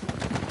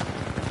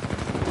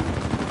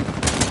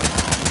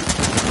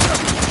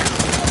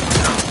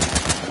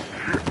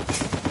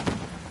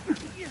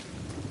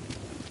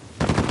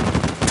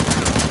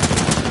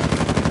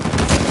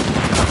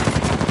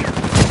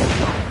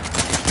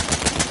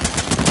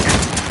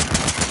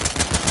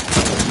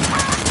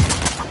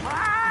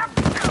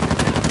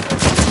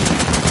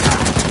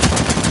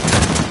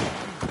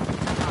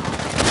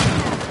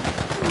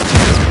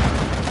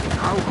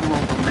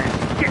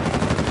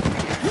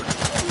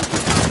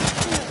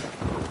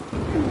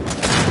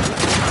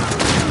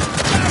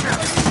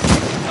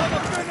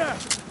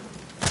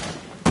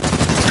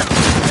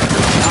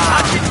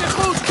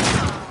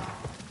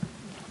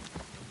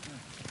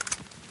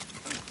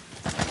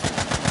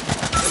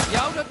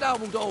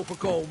 Moet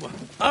overkomen.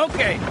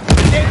 Oké,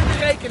 we nemen de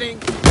rekening.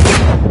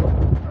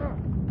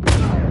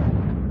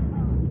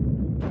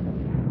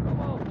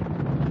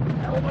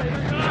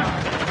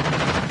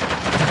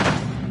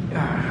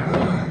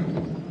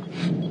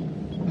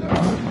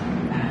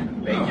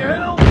 Beetje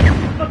hulp.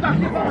 Wat dacht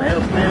je van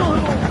heel veel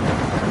hulp?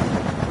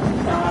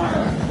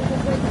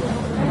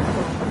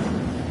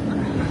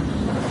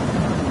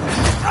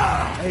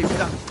 Even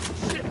dan.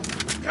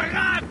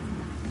 Geraakt!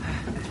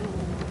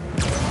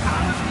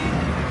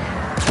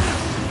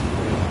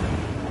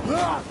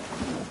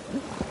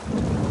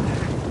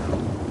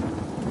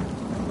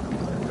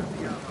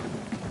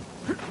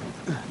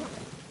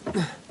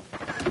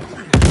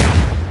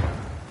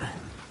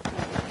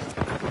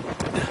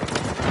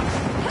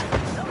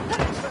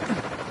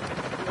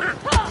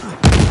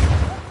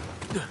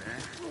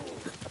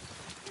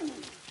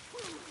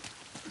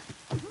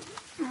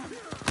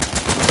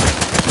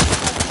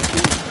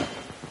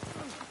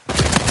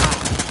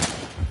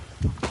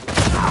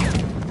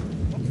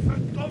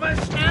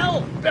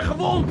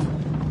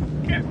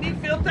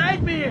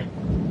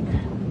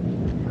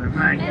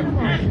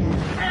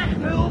 Echt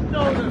hulp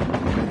nodig.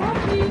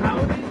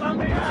 Hou niet lang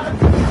meer uit.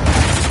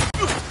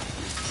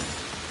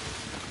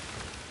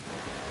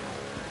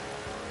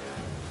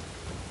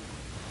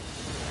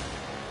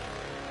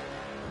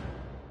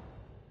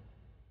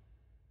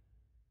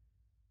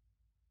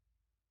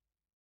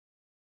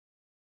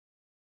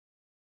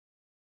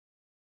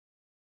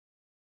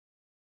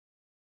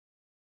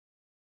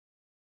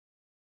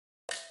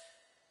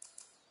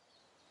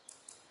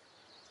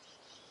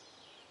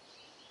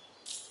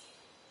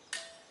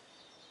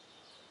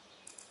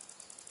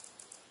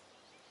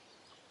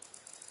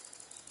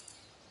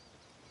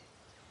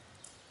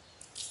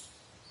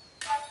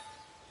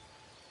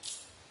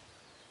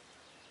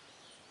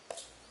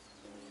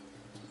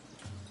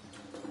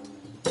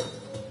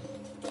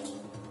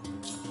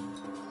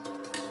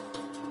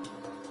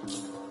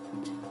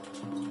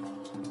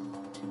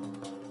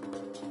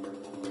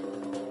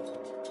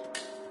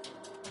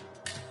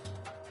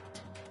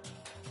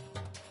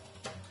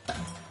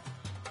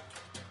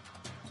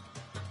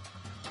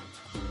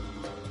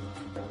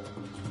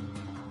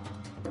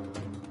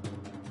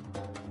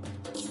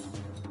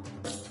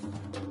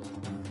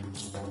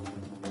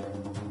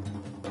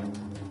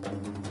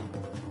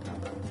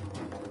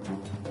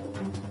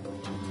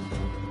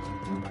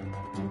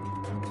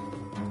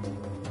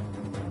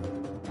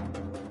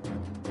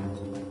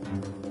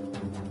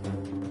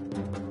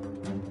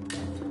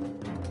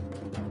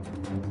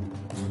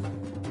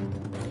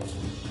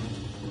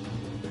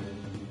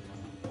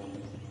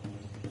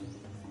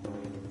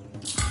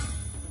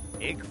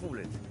 ik voel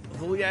het.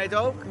 Voel jij het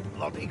ook?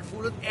 Want ik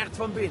voel het echt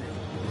van binnen.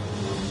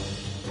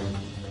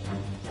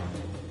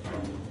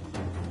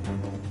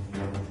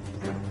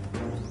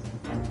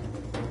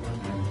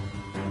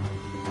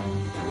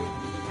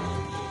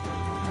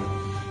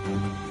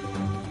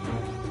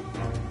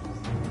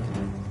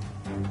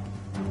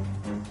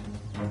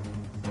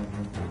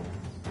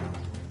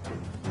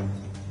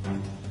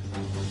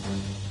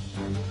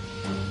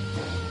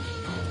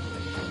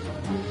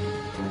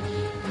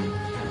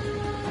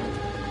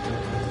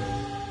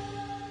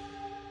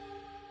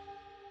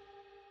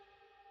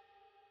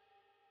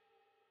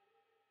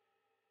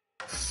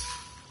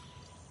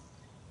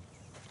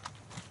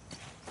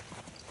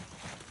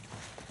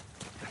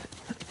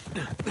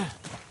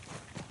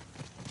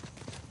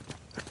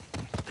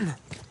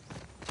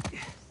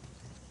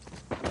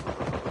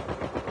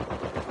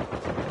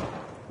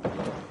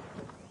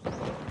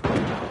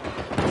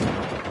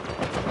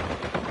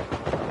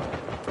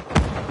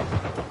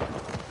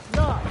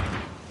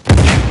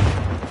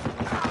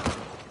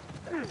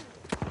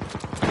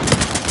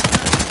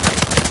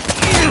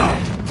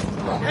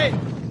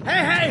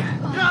 Hey,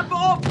 raap me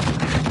op!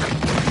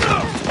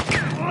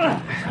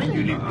 Zijn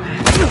jullie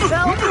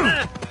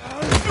helpen?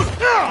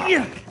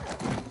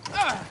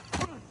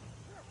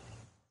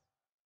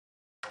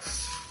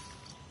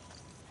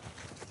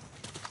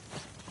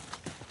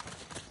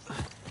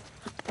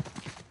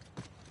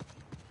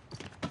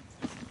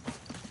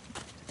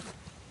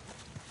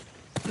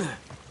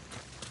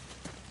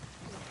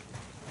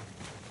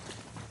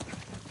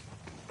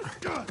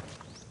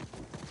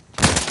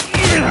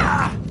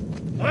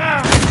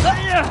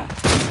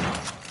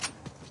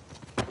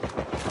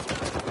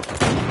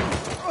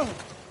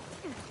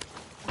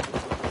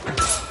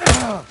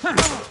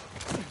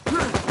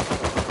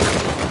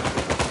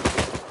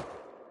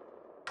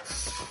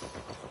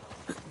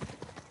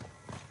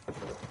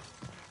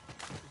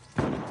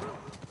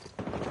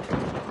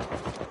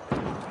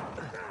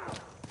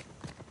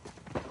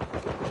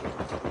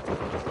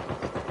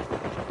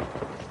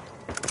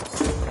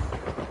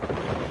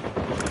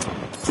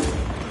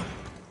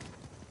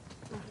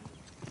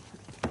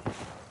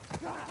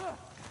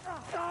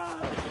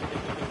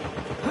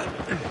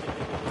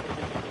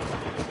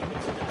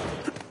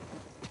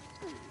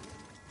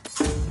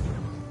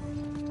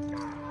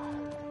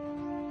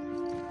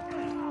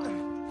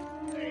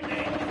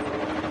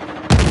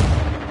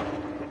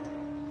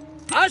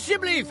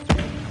 Alsjeblieft!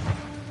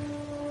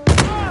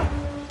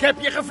 Ik heb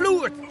je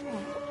gevloerd!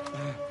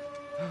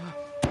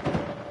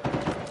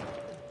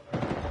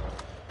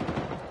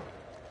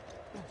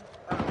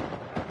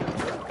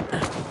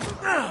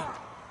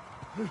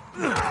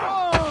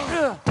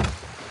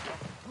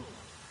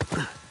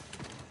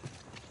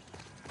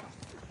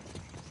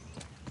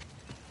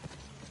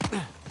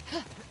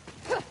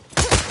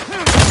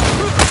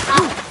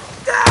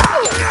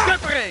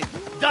 Kut er een!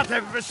 Dat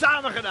hebben we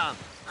samen gedaan!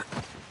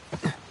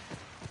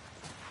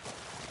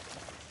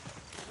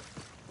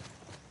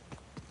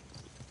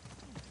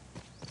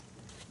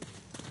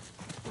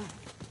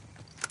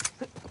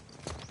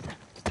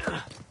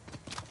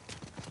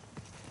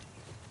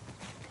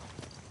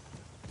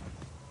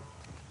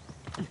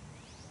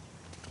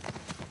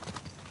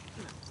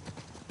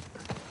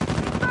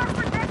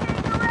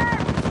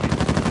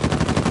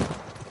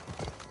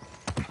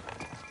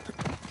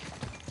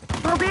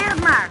 Probeer het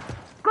maar.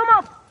 Kom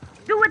op.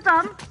 Doe het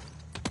dan.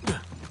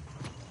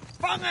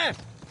 Vangen!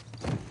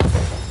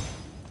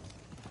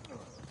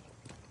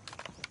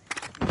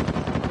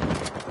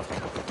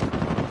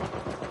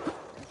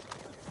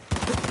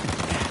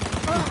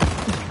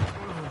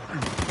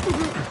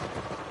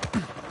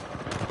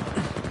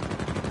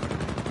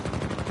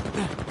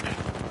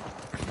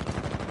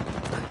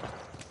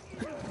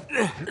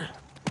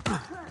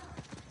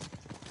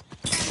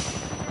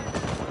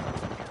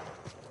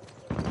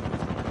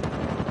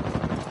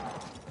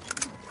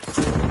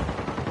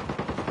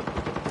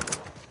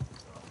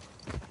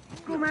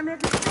 Kom maar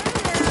met z'n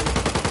tweeën.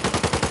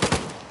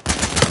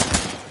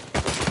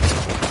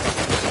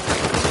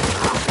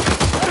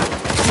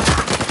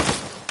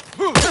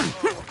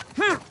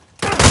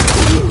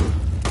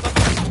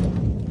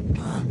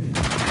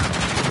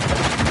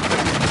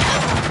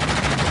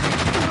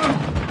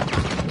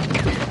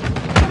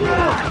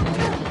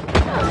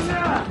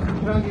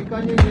 저기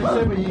깔려있는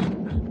쌤이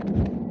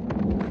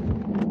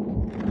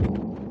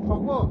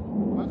저거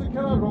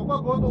어떻게나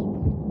로가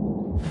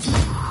거도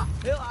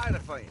Heel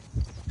aardig van je.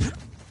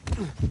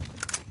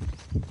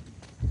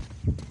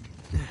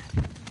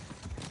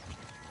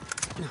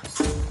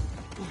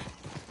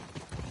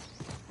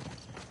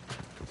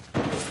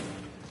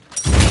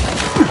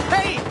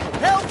 Hey,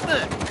 help me!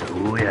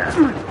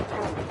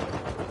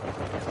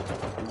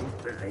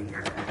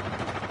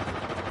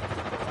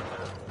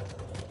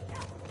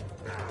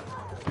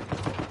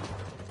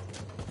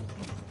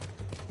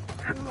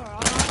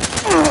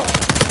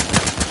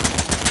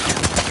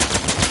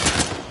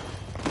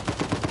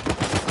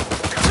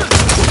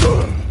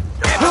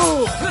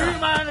 Stuur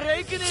maar een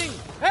rekening!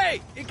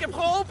 Hey, ik heb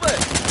geholpen!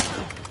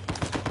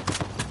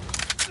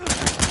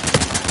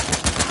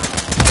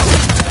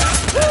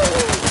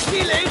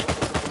 Die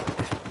ligt!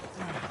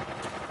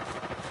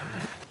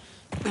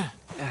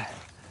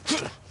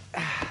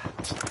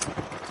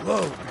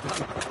 Oh,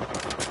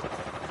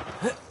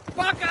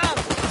 pak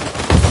hem!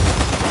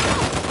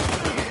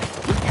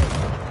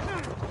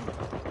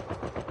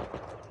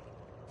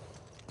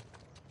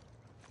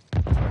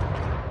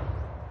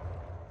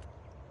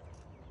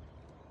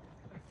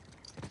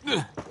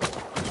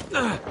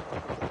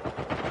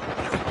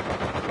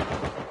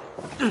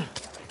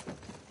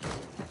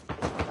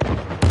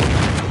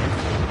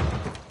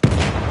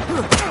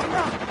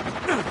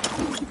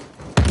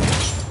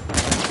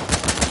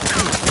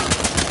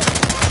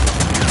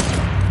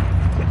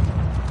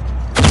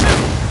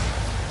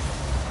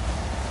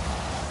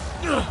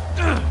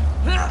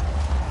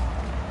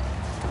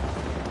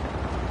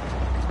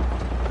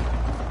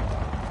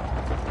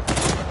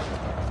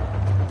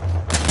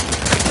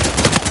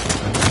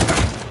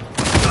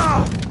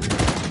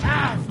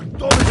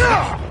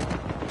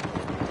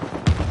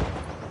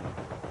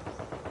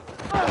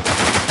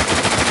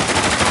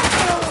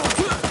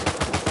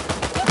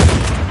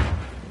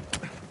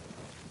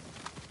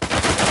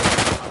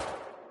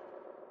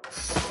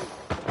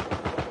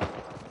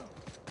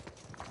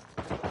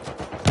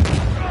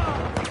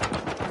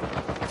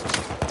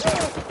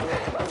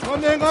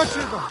 내가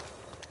싫다.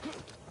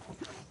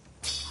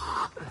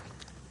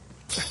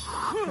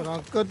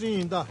 안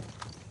꺼진다.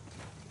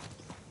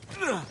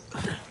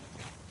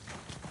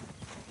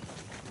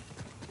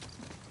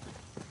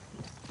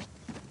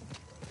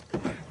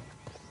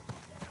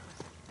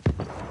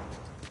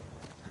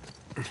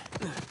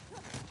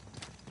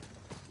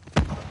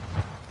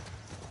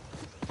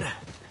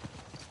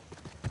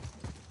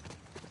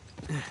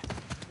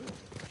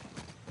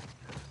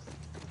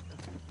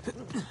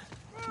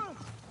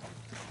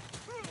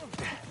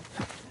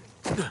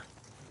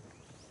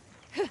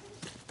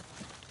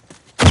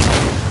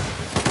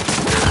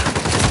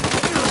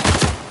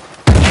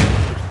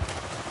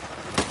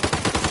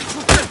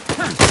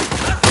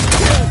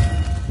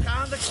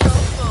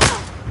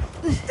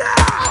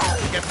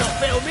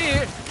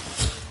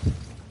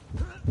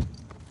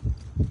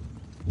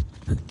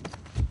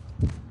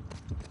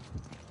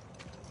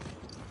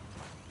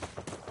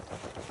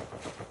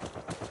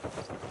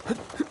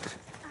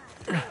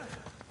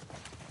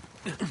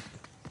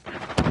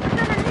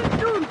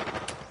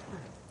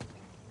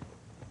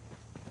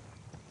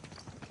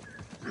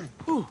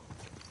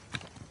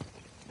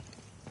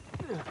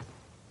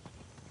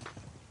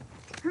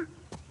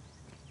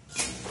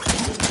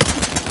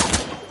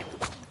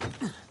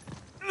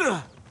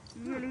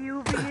 Jullie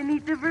hoeven je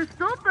niet te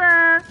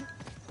verstoppen.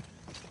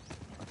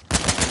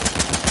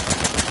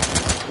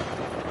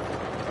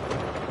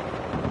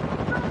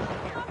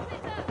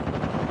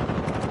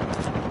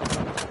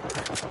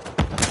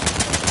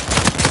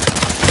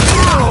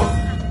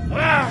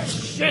 Ah,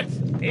 shit!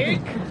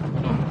 Ik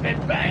ben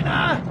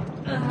bijna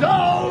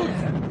dood!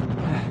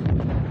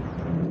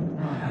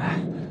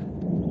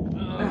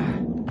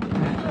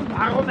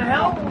 Waarom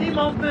helpt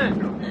niemand me?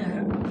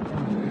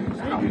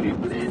 Zijn jullie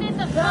blind?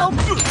 Help!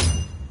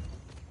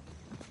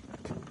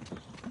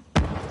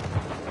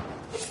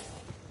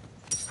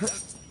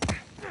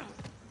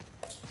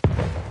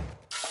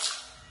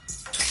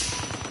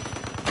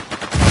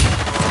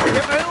 Ik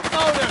heb hulp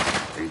nodig!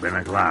 Ik ben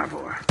er klaar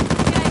voor.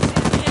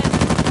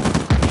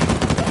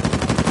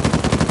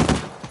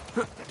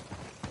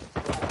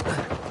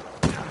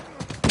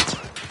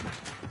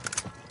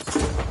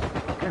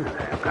 Kennen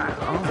wij elkaar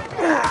al?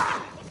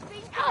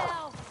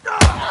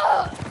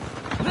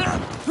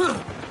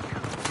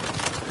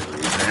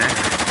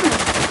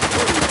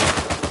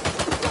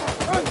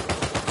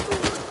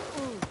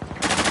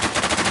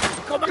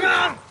 Kom maar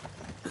aan!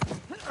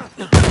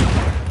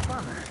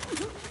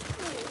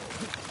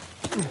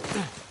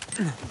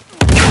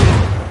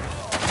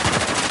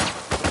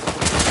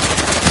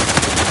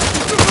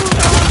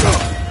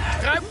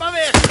 Kruip maar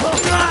weg!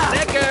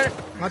 Lekker!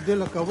 Maar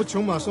dit kan wat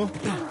zo maar zo.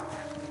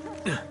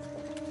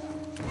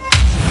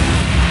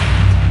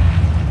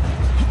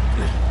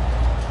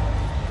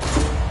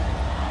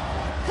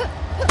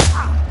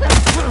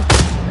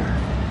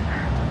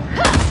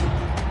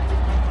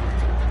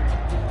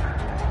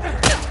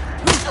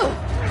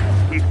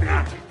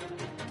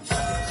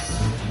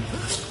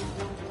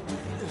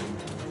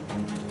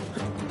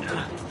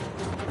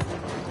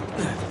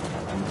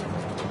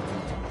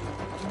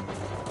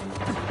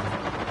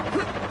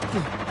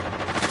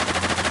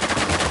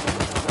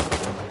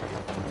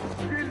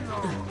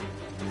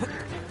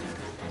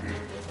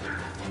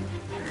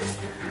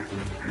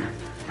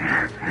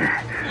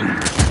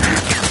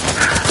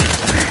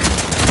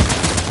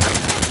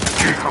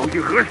 Houd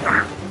je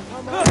rustig.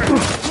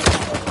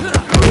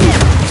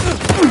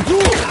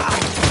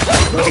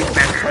 Ik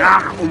ben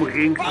graag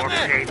omringd door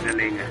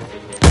vreemdelingen.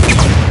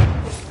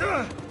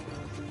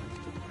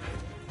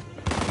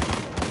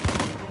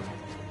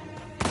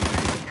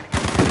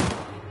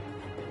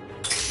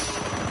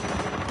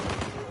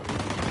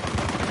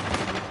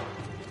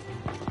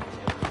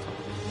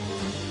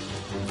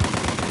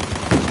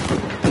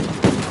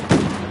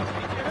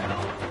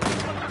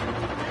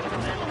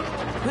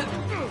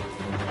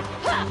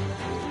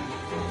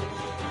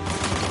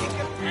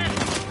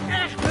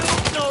 Echt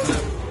hulp nodig!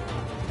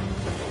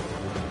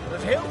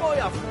 is heel mooi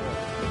afgerond.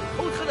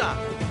 Goed gedaan.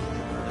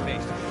 De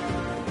meester.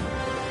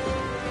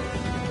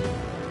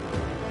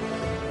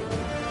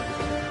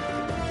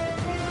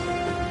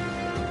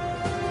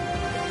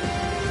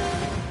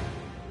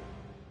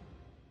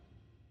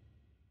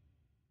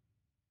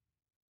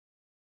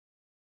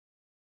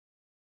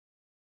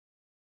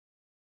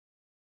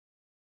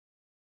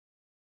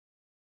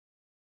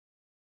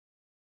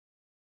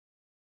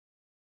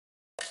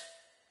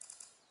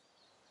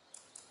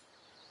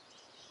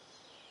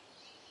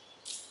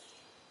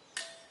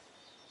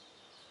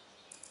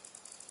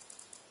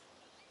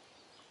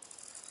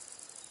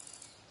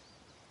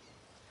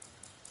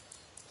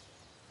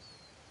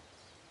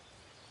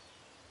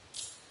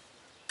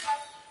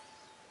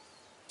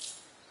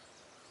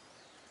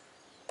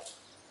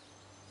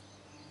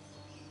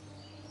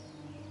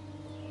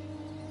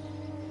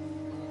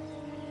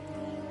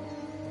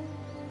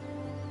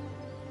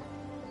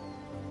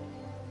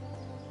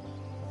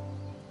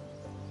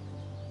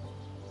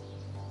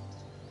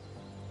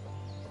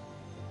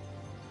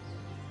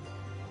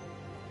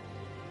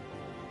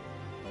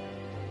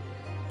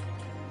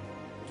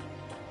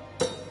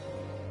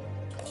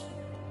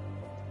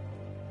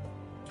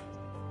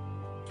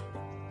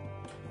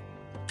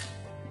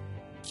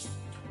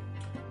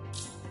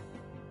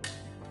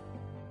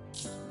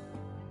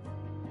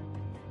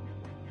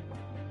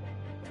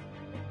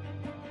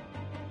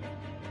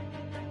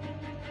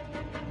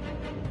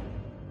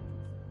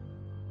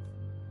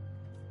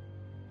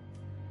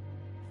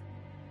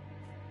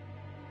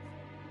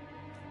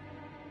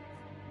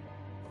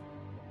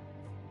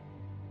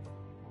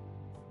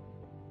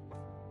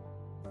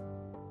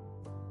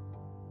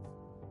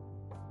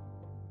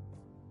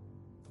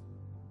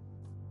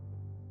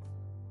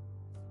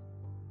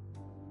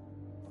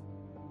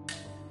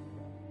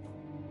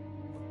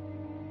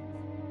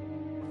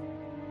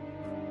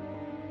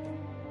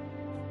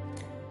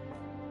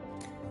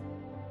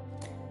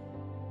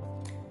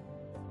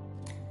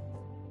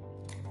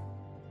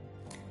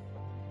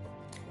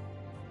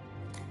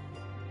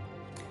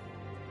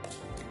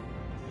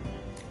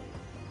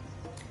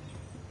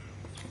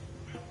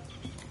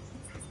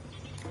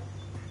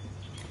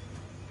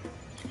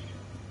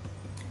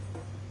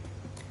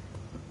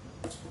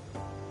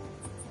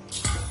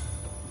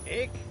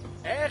 Ik?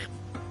 Echt?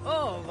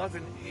 Oh, wat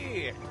een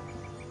eer.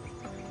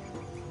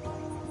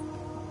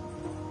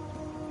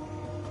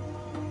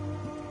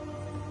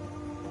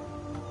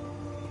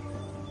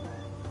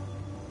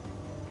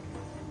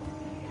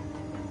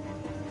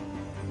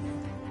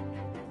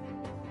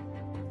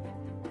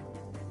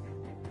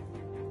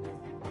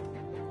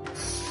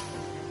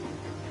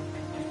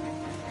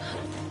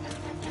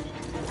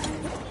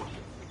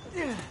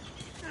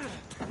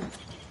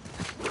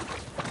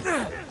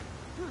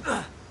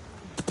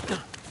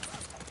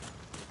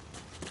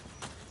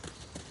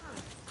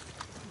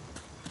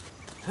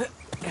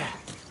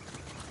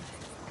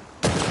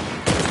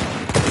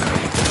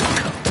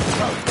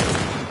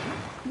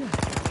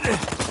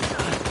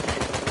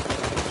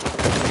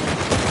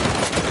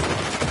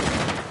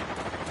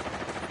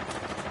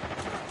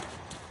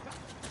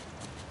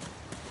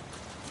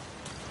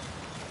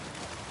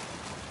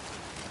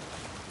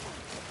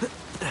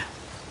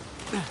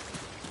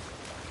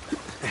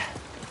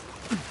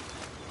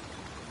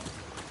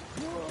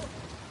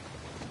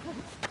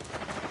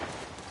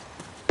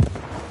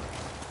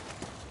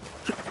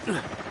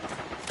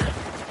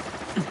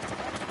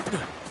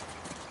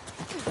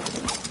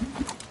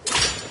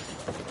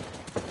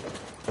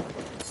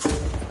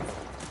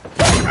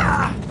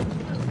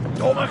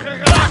 Domme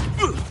geraakt!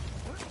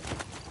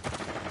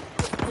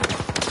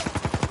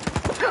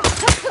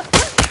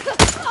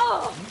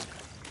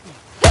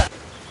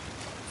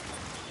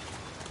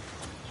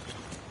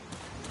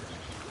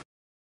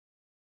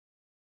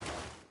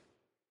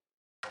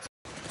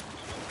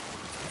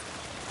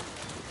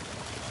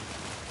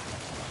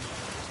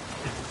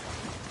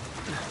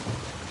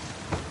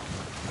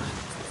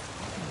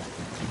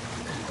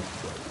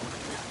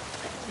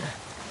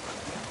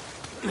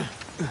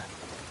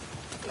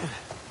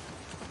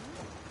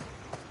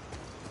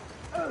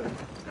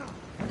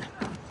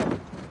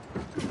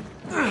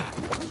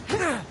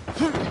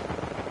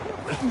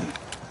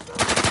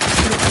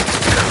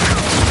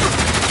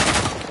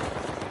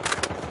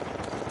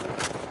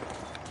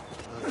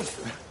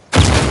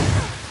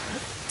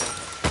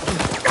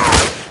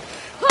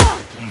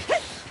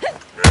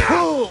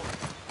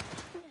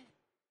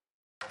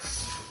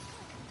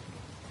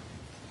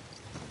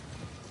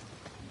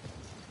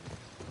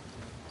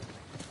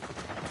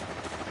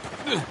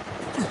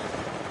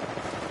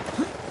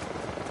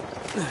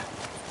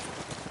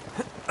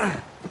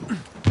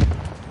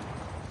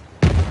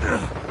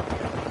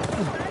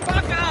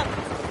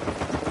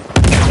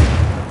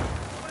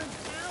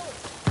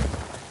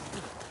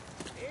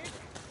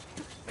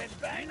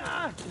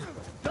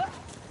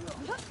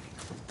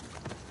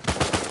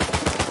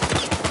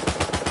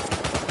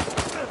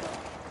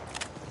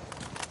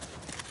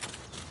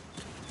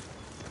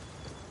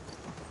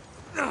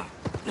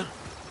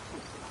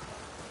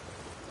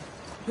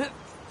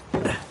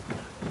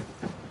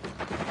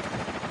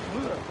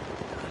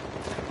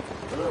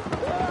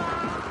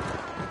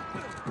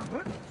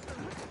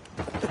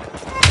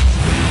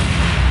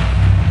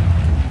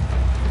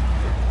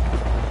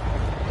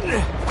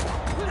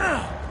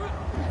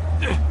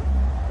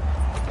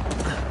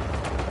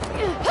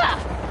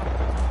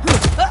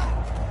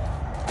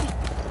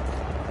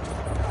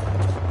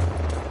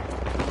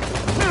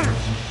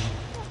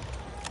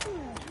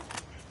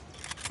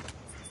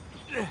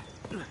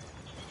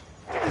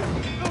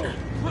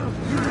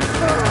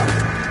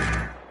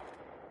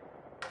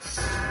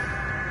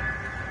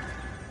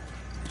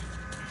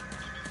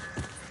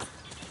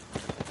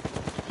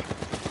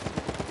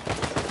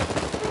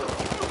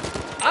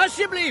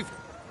 Alsjeblieft!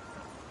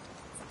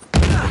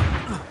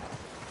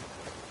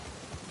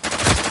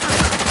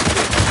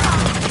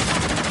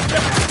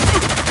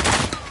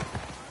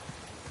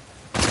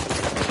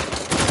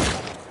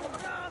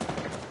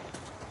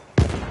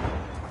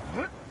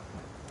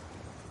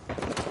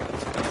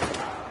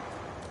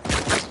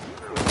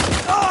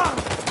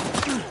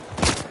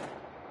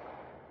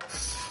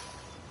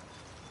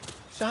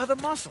 Ze hadden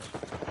mazzel.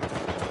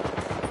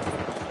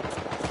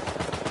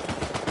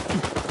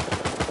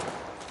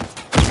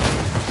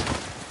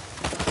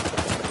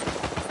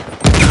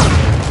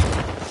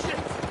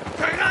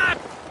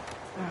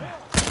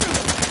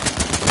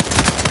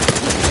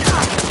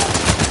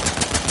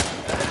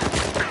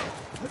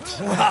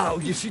 Wauw,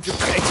 je ziet er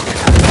vreselijk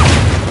uit.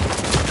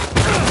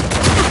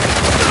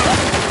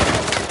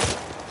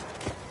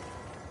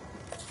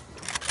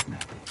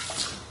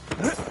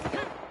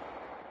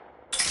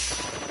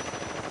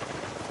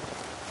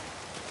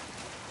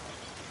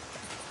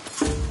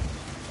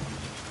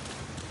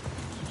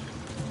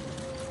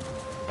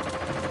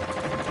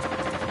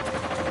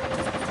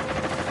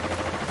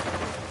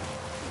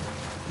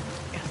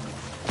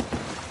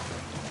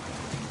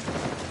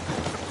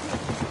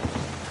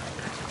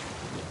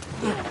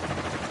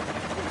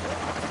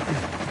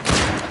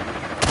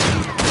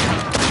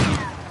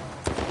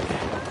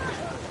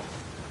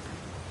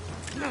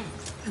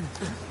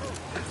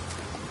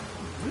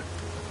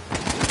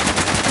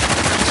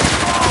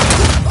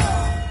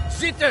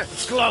 Zitten,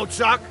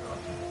 klootzak!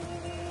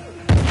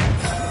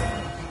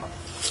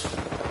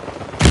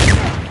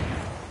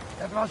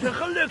 Dat was een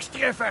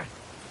gelukstreffer.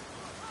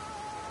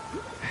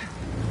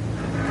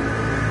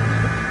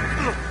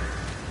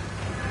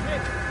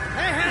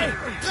 Hé,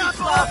 trap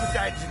slapen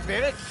tijdens het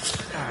werk.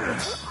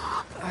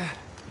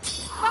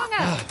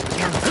 Vangen!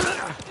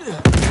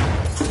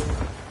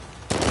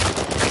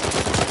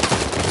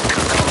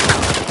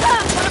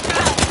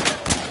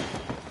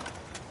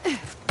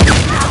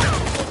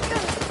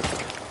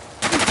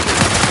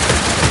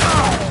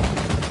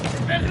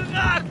 Ik ben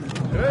geraakt.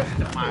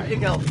 Rustig maar,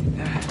 ik help je.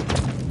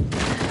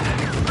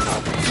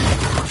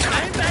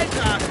 Mijn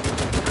bijdrage.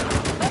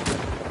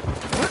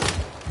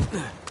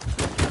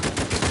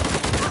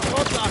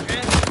 Rotslag, hè?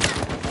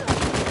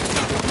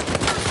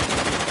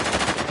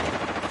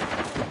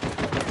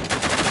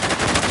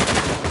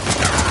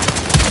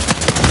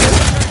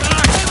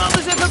 Neem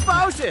anders even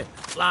pauze.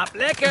 Slaap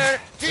lekker.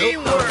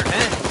 Teamwork,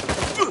 hè?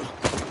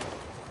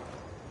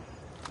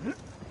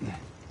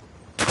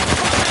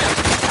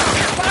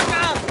 Pak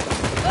aan!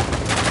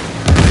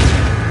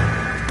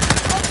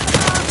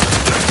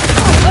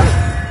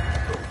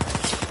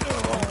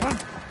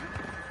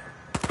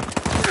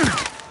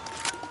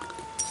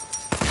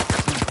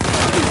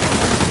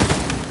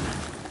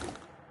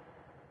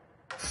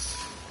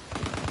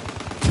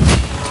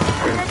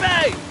 Kom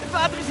erbij! Het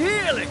water is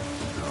heerlijk!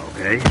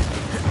 Oké.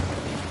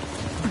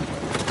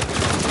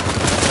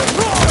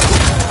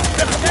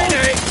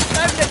 Nee,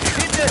 blijf lekker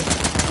zitten!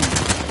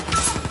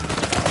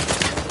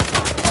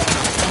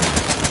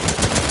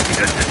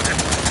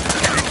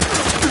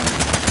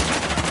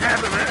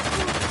 Hebben we.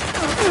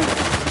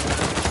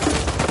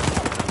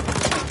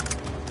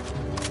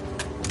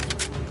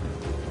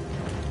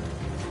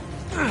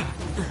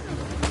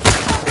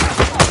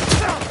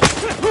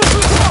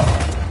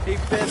 Ik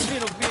ben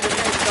min of meer de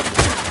reden dat...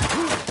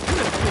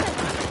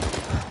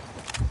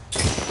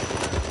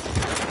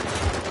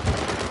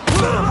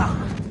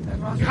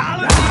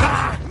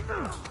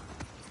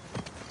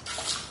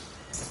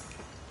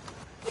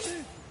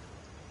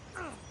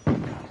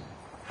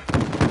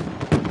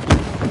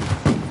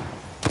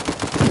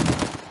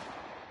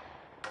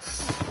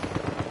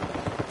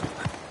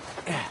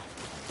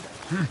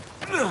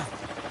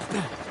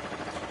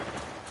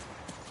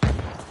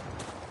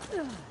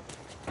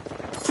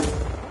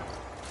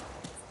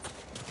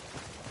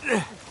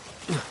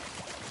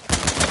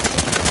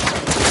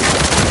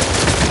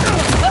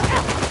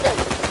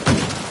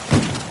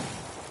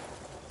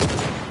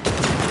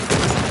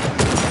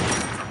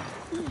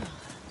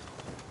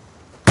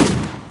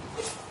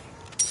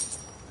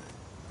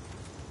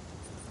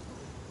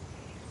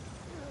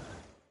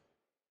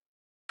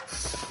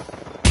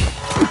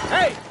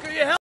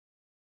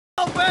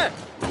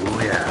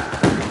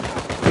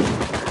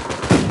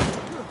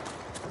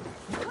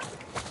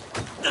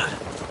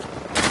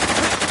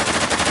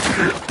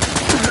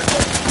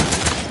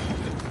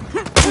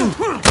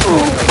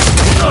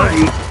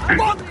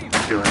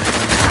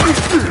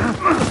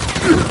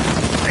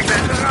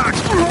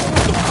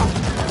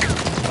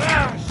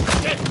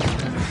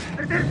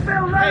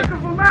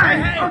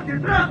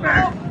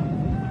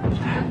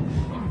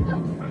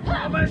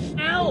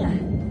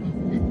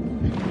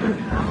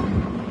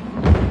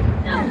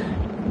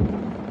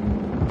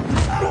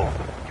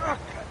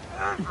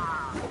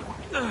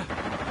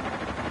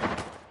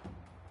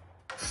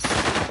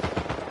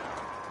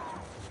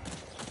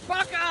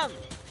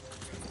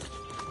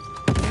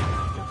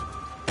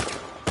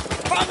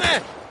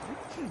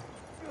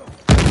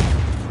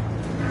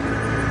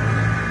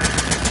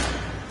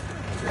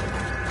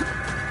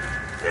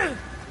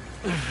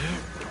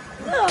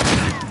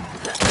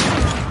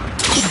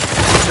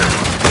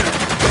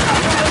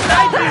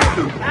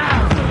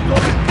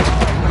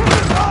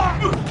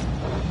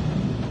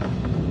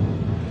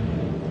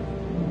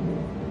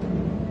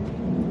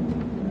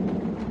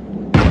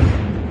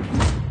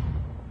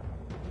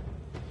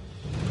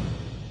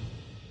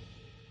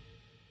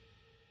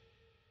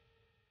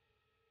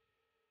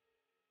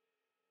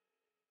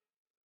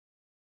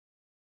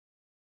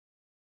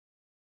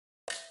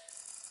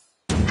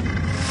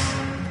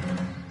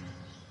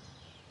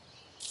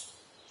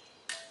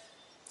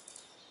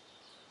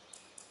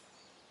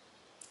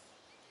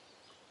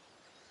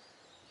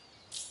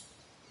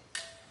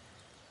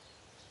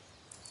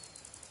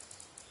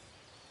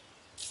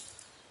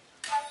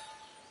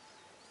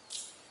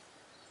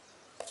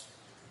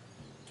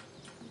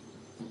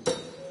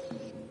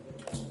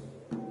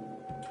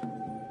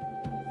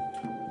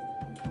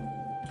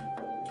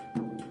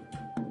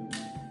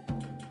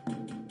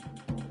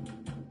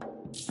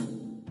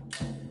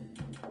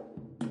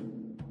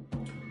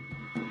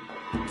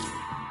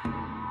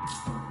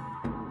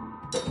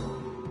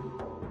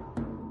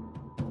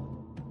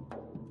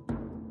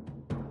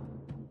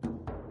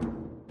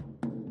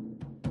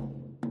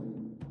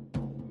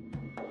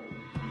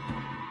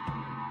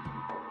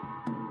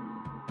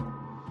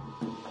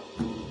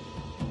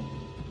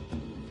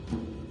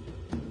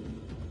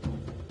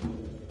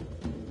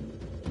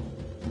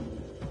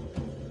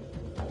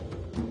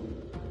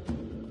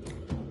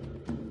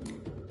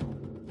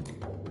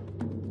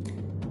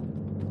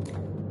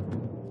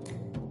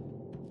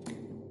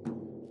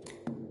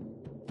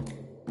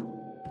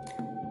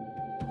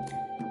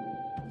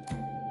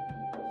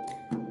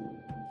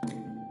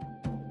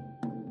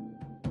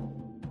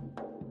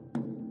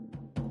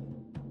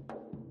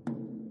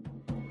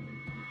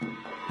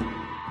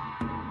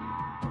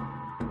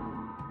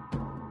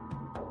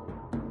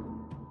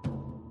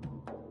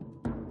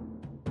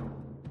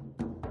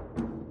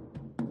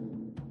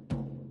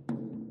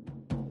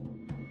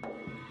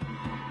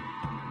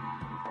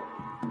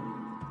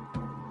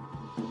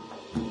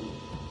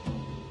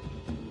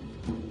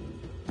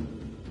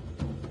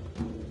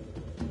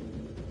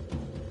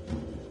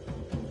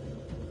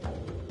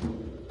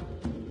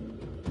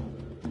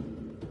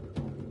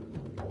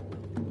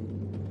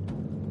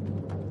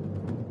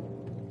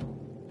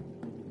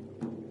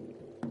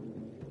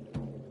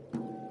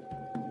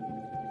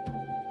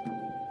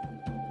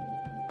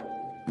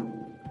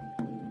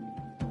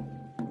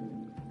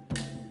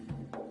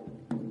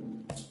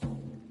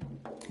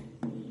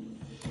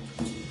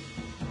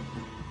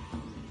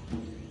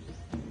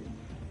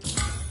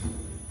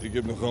 Ik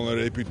heb nogal een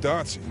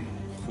reputatie.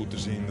 Goed te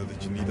zien dat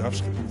het je niet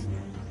afschrikt.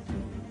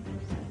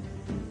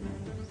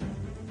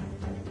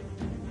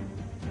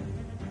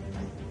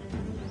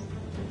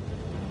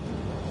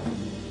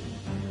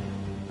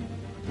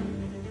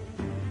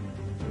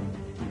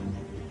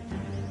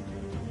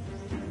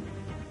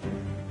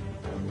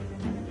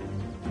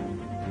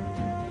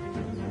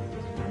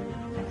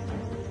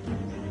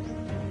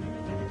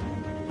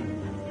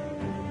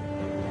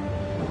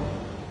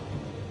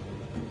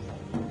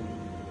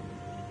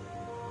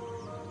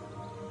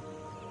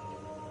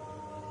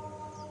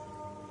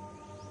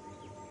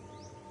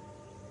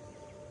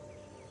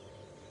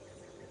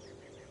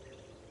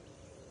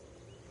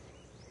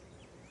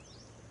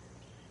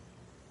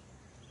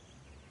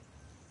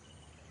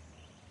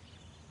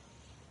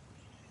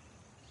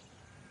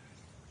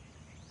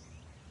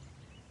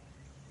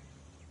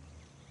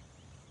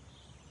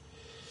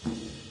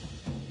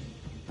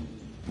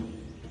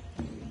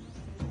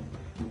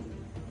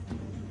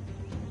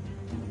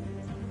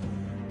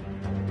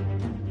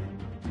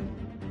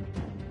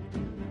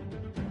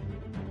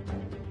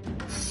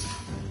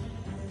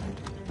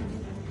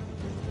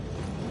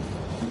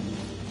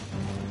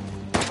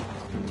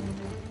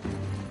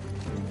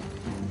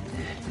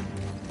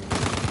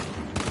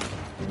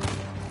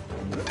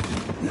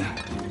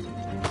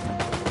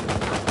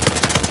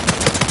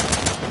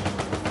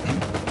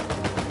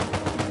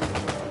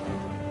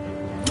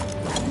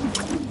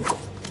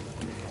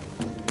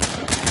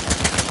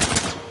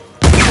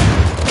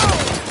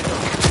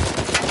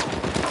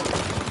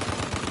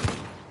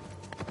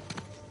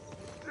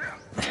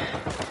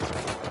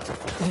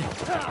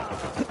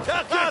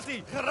 Daar gaat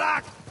hij!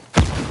 Geraakt!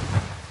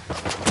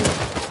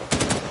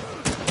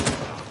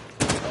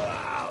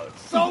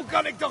 Zo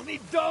kan ik toch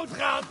niet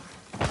doodgaan?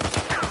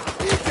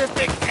 Dit heb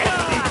ik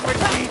echt niet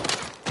verdiend!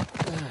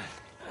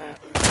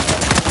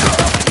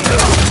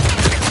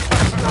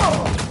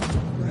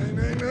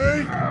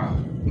 Nee.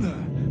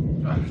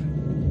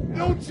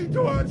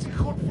 Noodsituatie,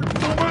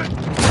 godverdomme!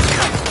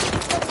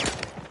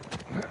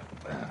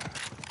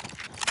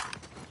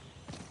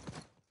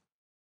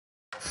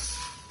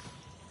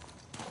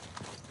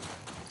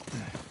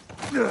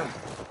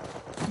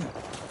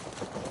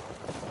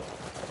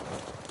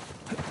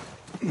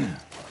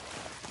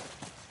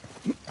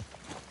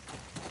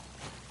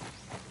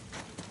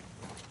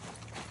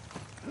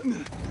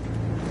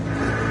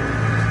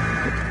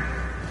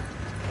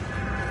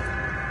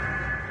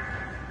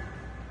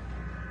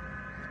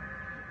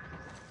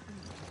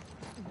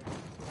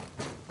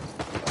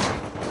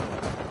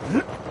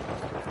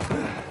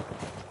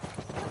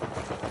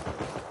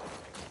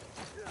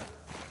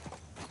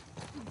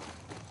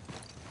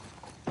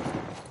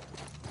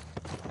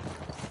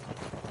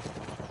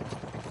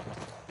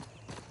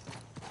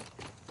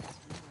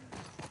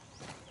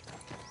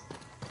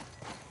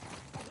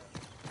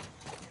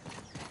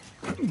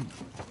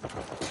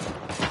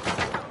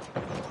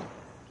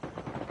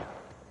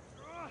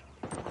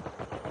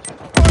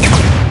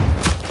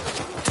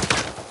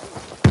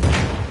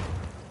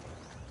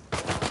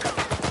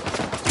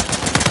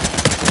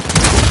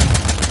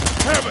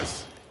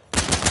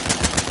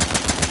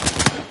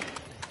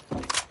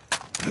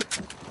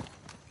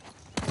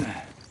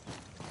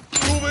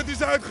 Doelwit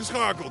is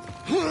uitgeschakeld.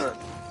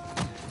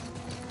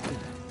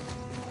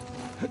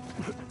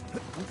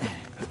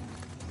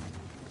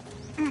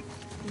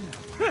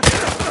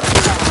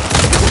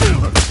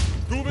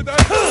 Doelwit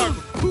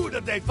uitgeschakeld. Oeh,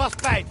 dat deed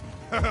vast pijn.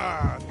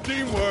 Haha,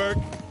 teamwork.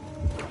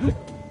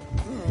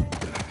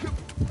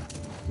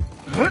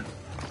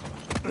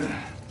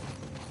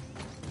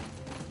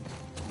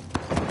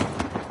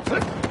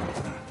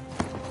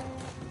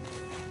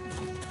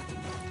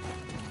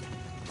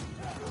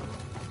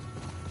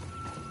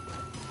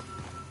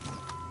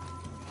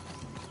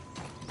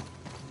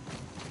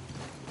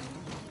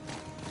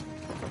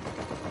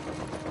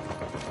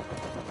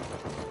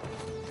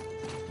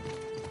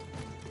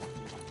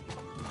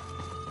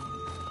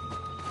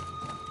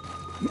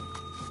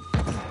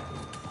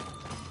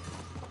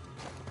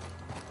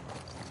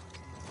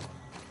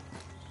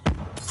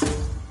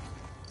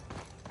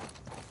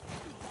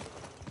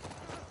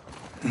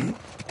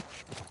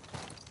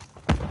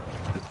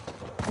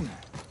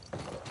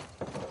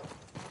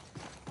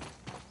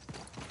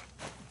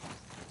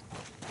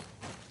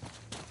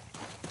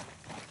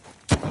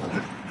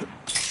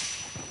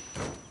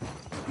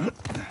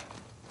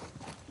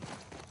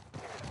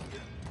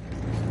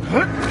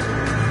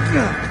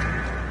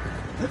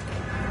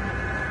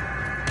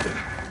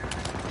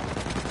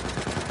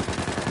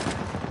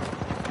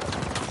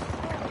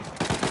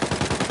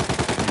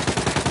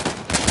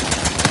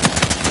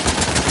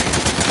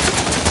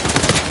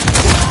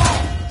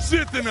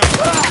 Zitten nou,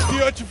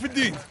 die had je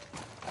verdiend.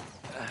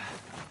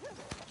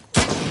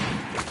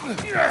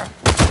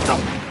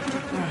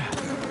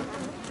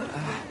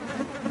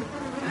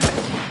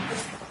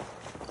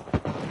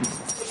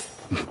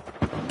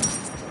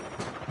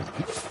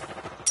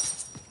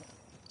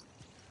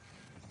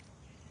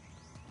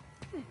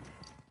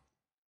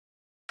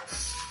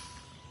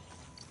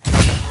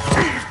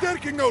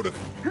 Versterking nodig.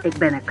 Ik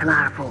ben er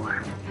klaar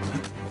voor.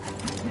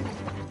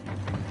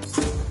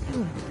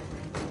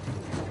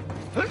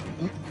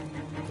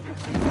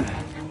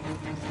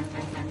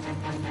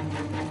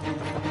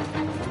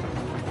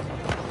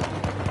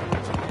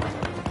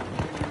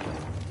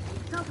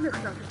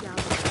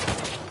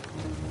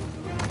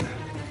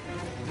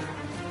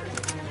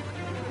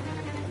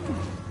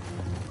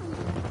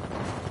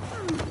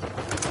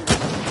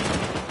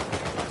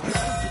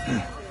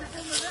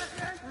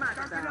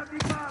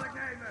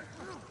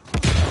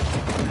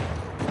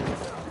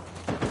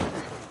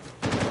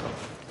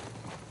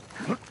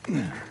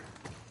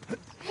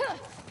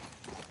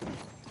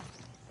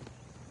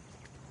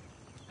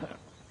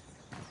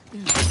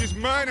 Het is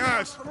mijn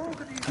huis.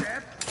 Drogen die je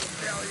hebt,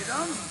 vertel je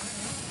dan?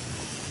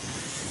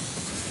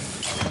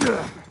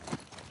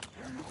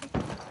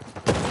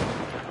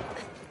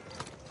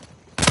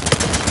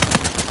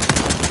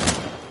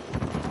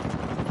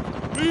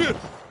 Hier.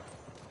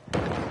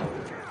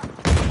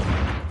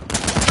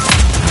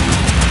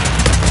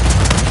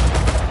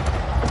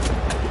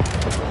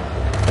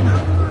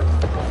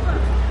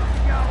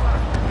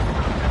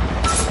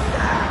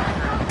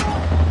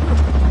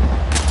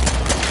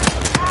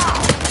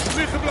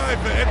 Liggen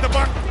blijven, en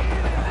tabak.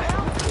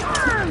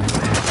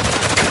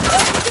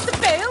 Is het te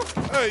veel?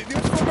 Hé, die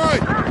is voor mij.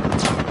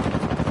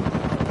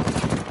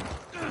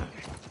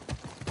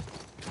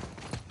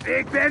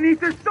 Ik ben niet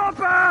te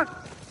stoppen!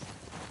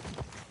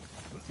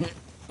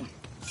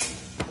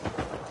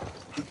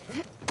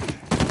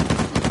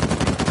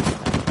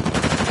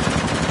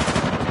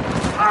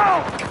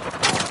 Au!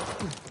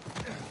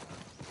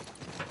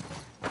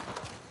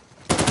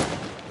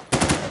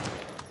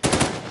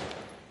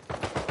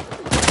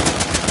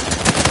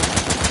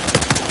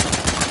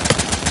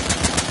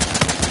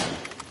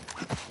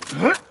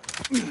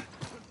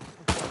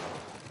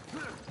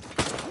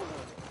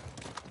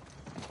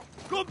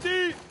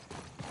 Komt-ie.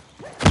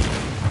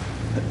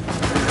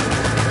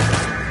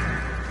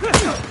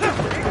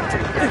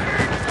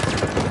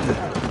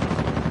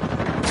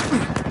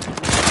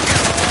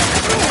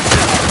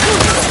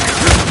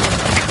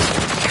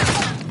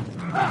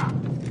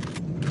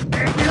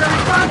 Ik wil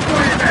een kwaad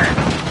voor je bent!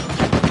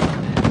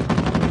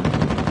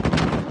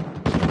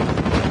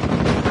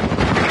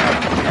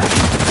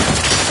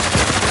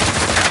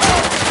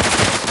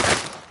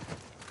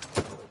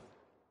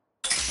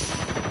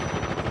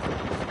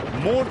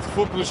 Moord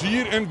voor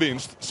plezier en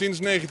winst sinds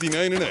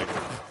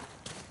 1991.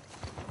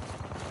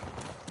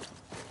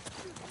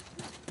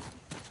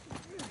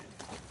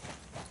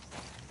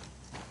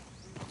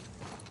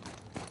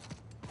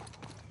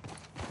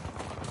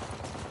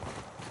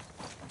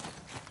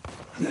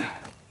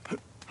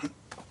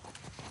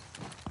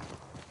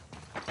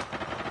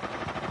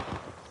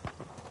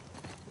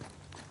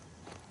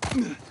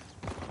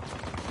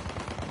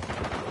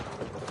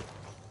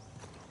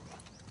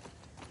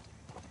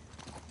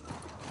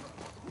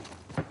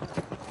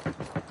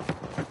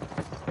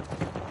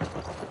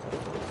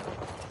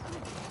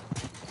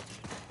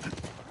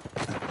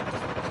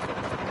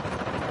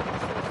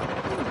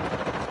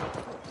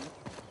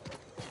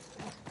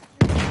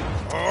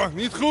 Oh,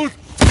 niet goed.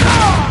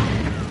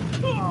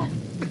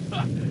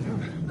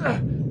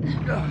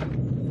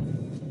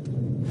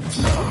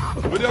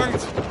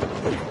 Bedankt.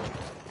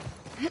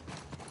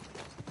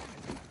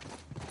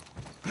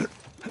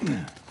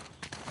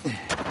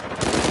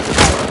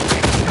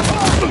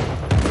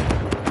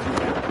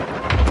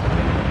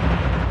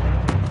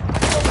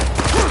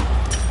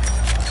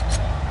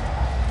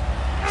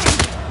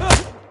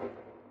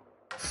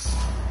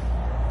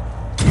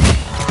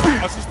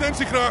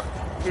 Assistentie graag.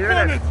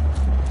 Tuurlijk.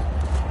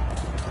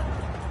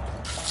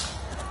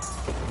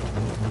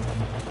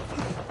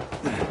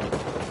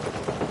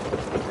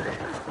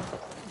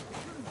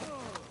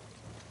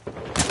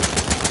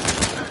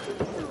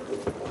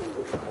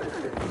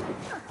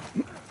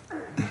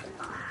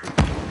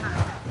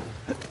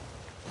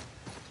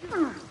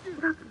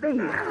 Wat ben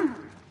je?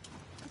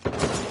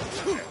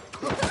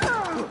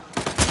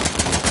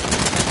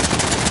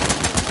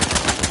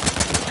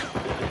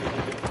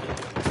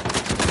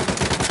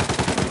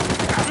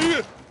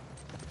 Hier.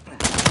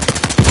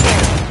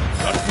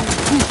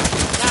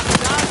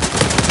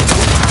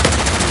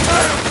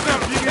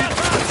 Snap je niet?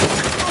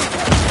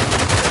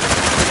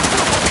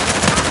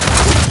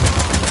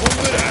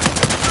 Onderuit.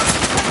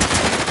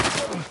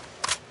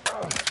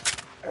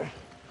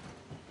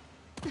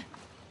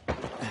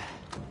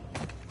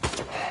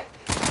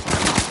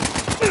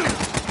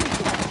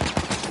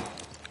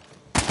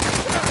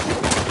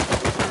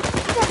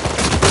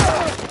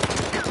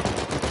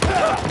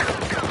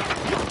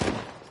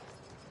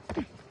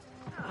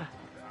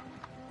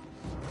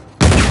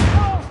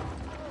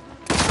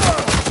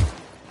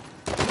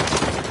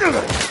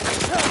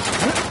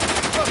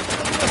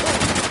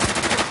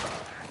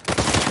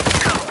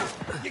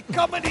 Je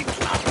kan me niet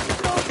laten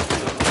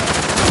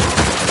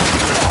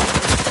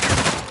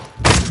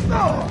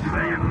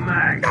Ben je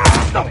mij?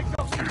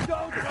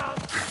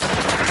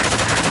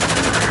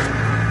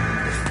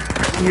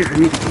 Hier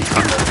geniet ik niet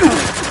van.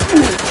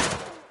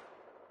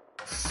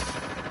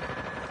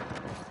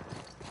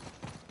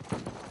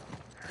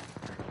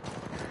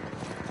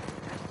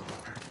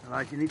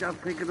 Laat je niet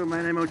afschrikken door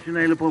mijn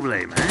emotionele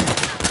problemen, hè?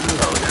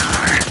 Hallo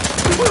daar.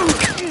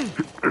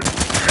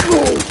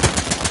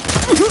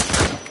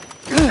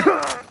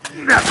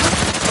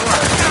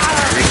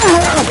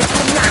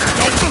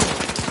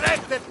 Trek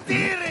de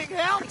tering,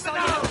 help me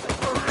nou!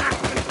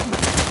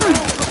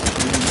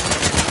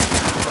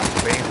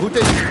 Ben je goed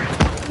in?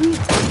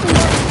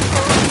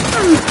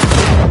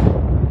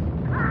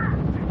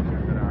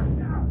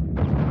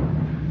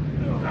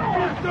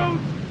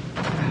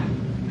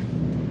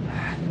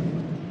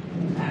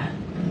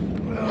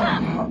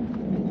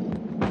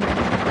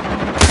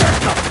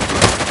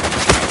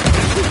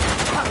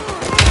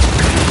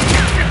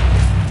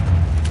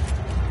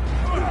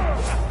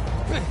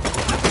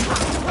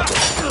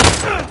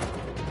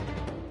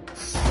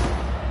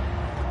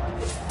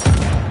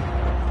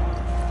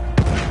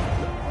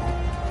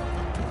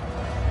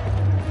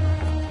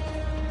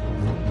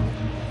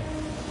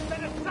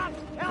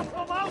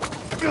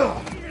 Ik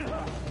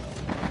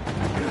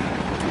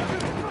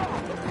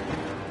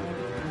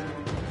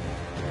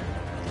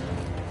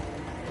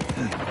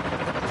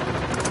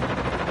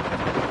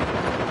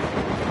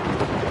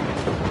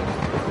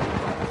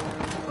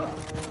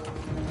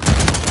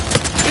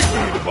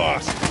ben hier de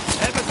baas.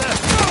 Hebben ze.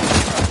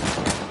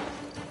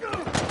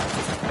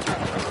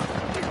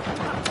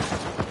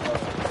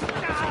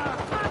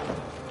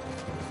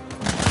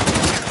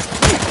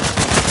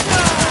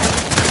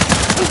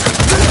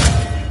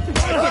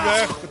 Uit de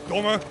weg,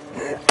 verdomme.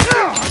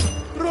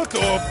 Rot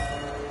op.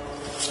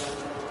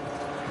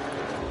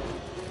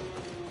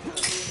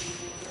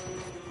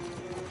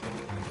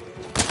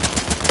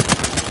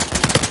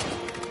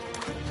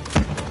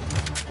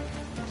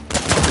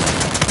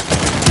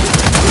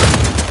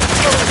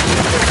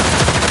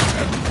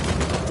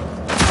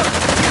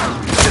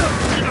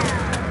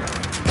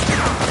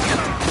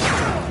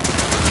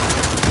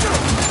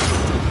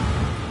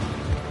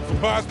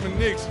 Verbaast me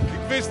niks.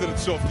 Ik wist dat het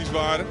softies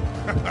waren.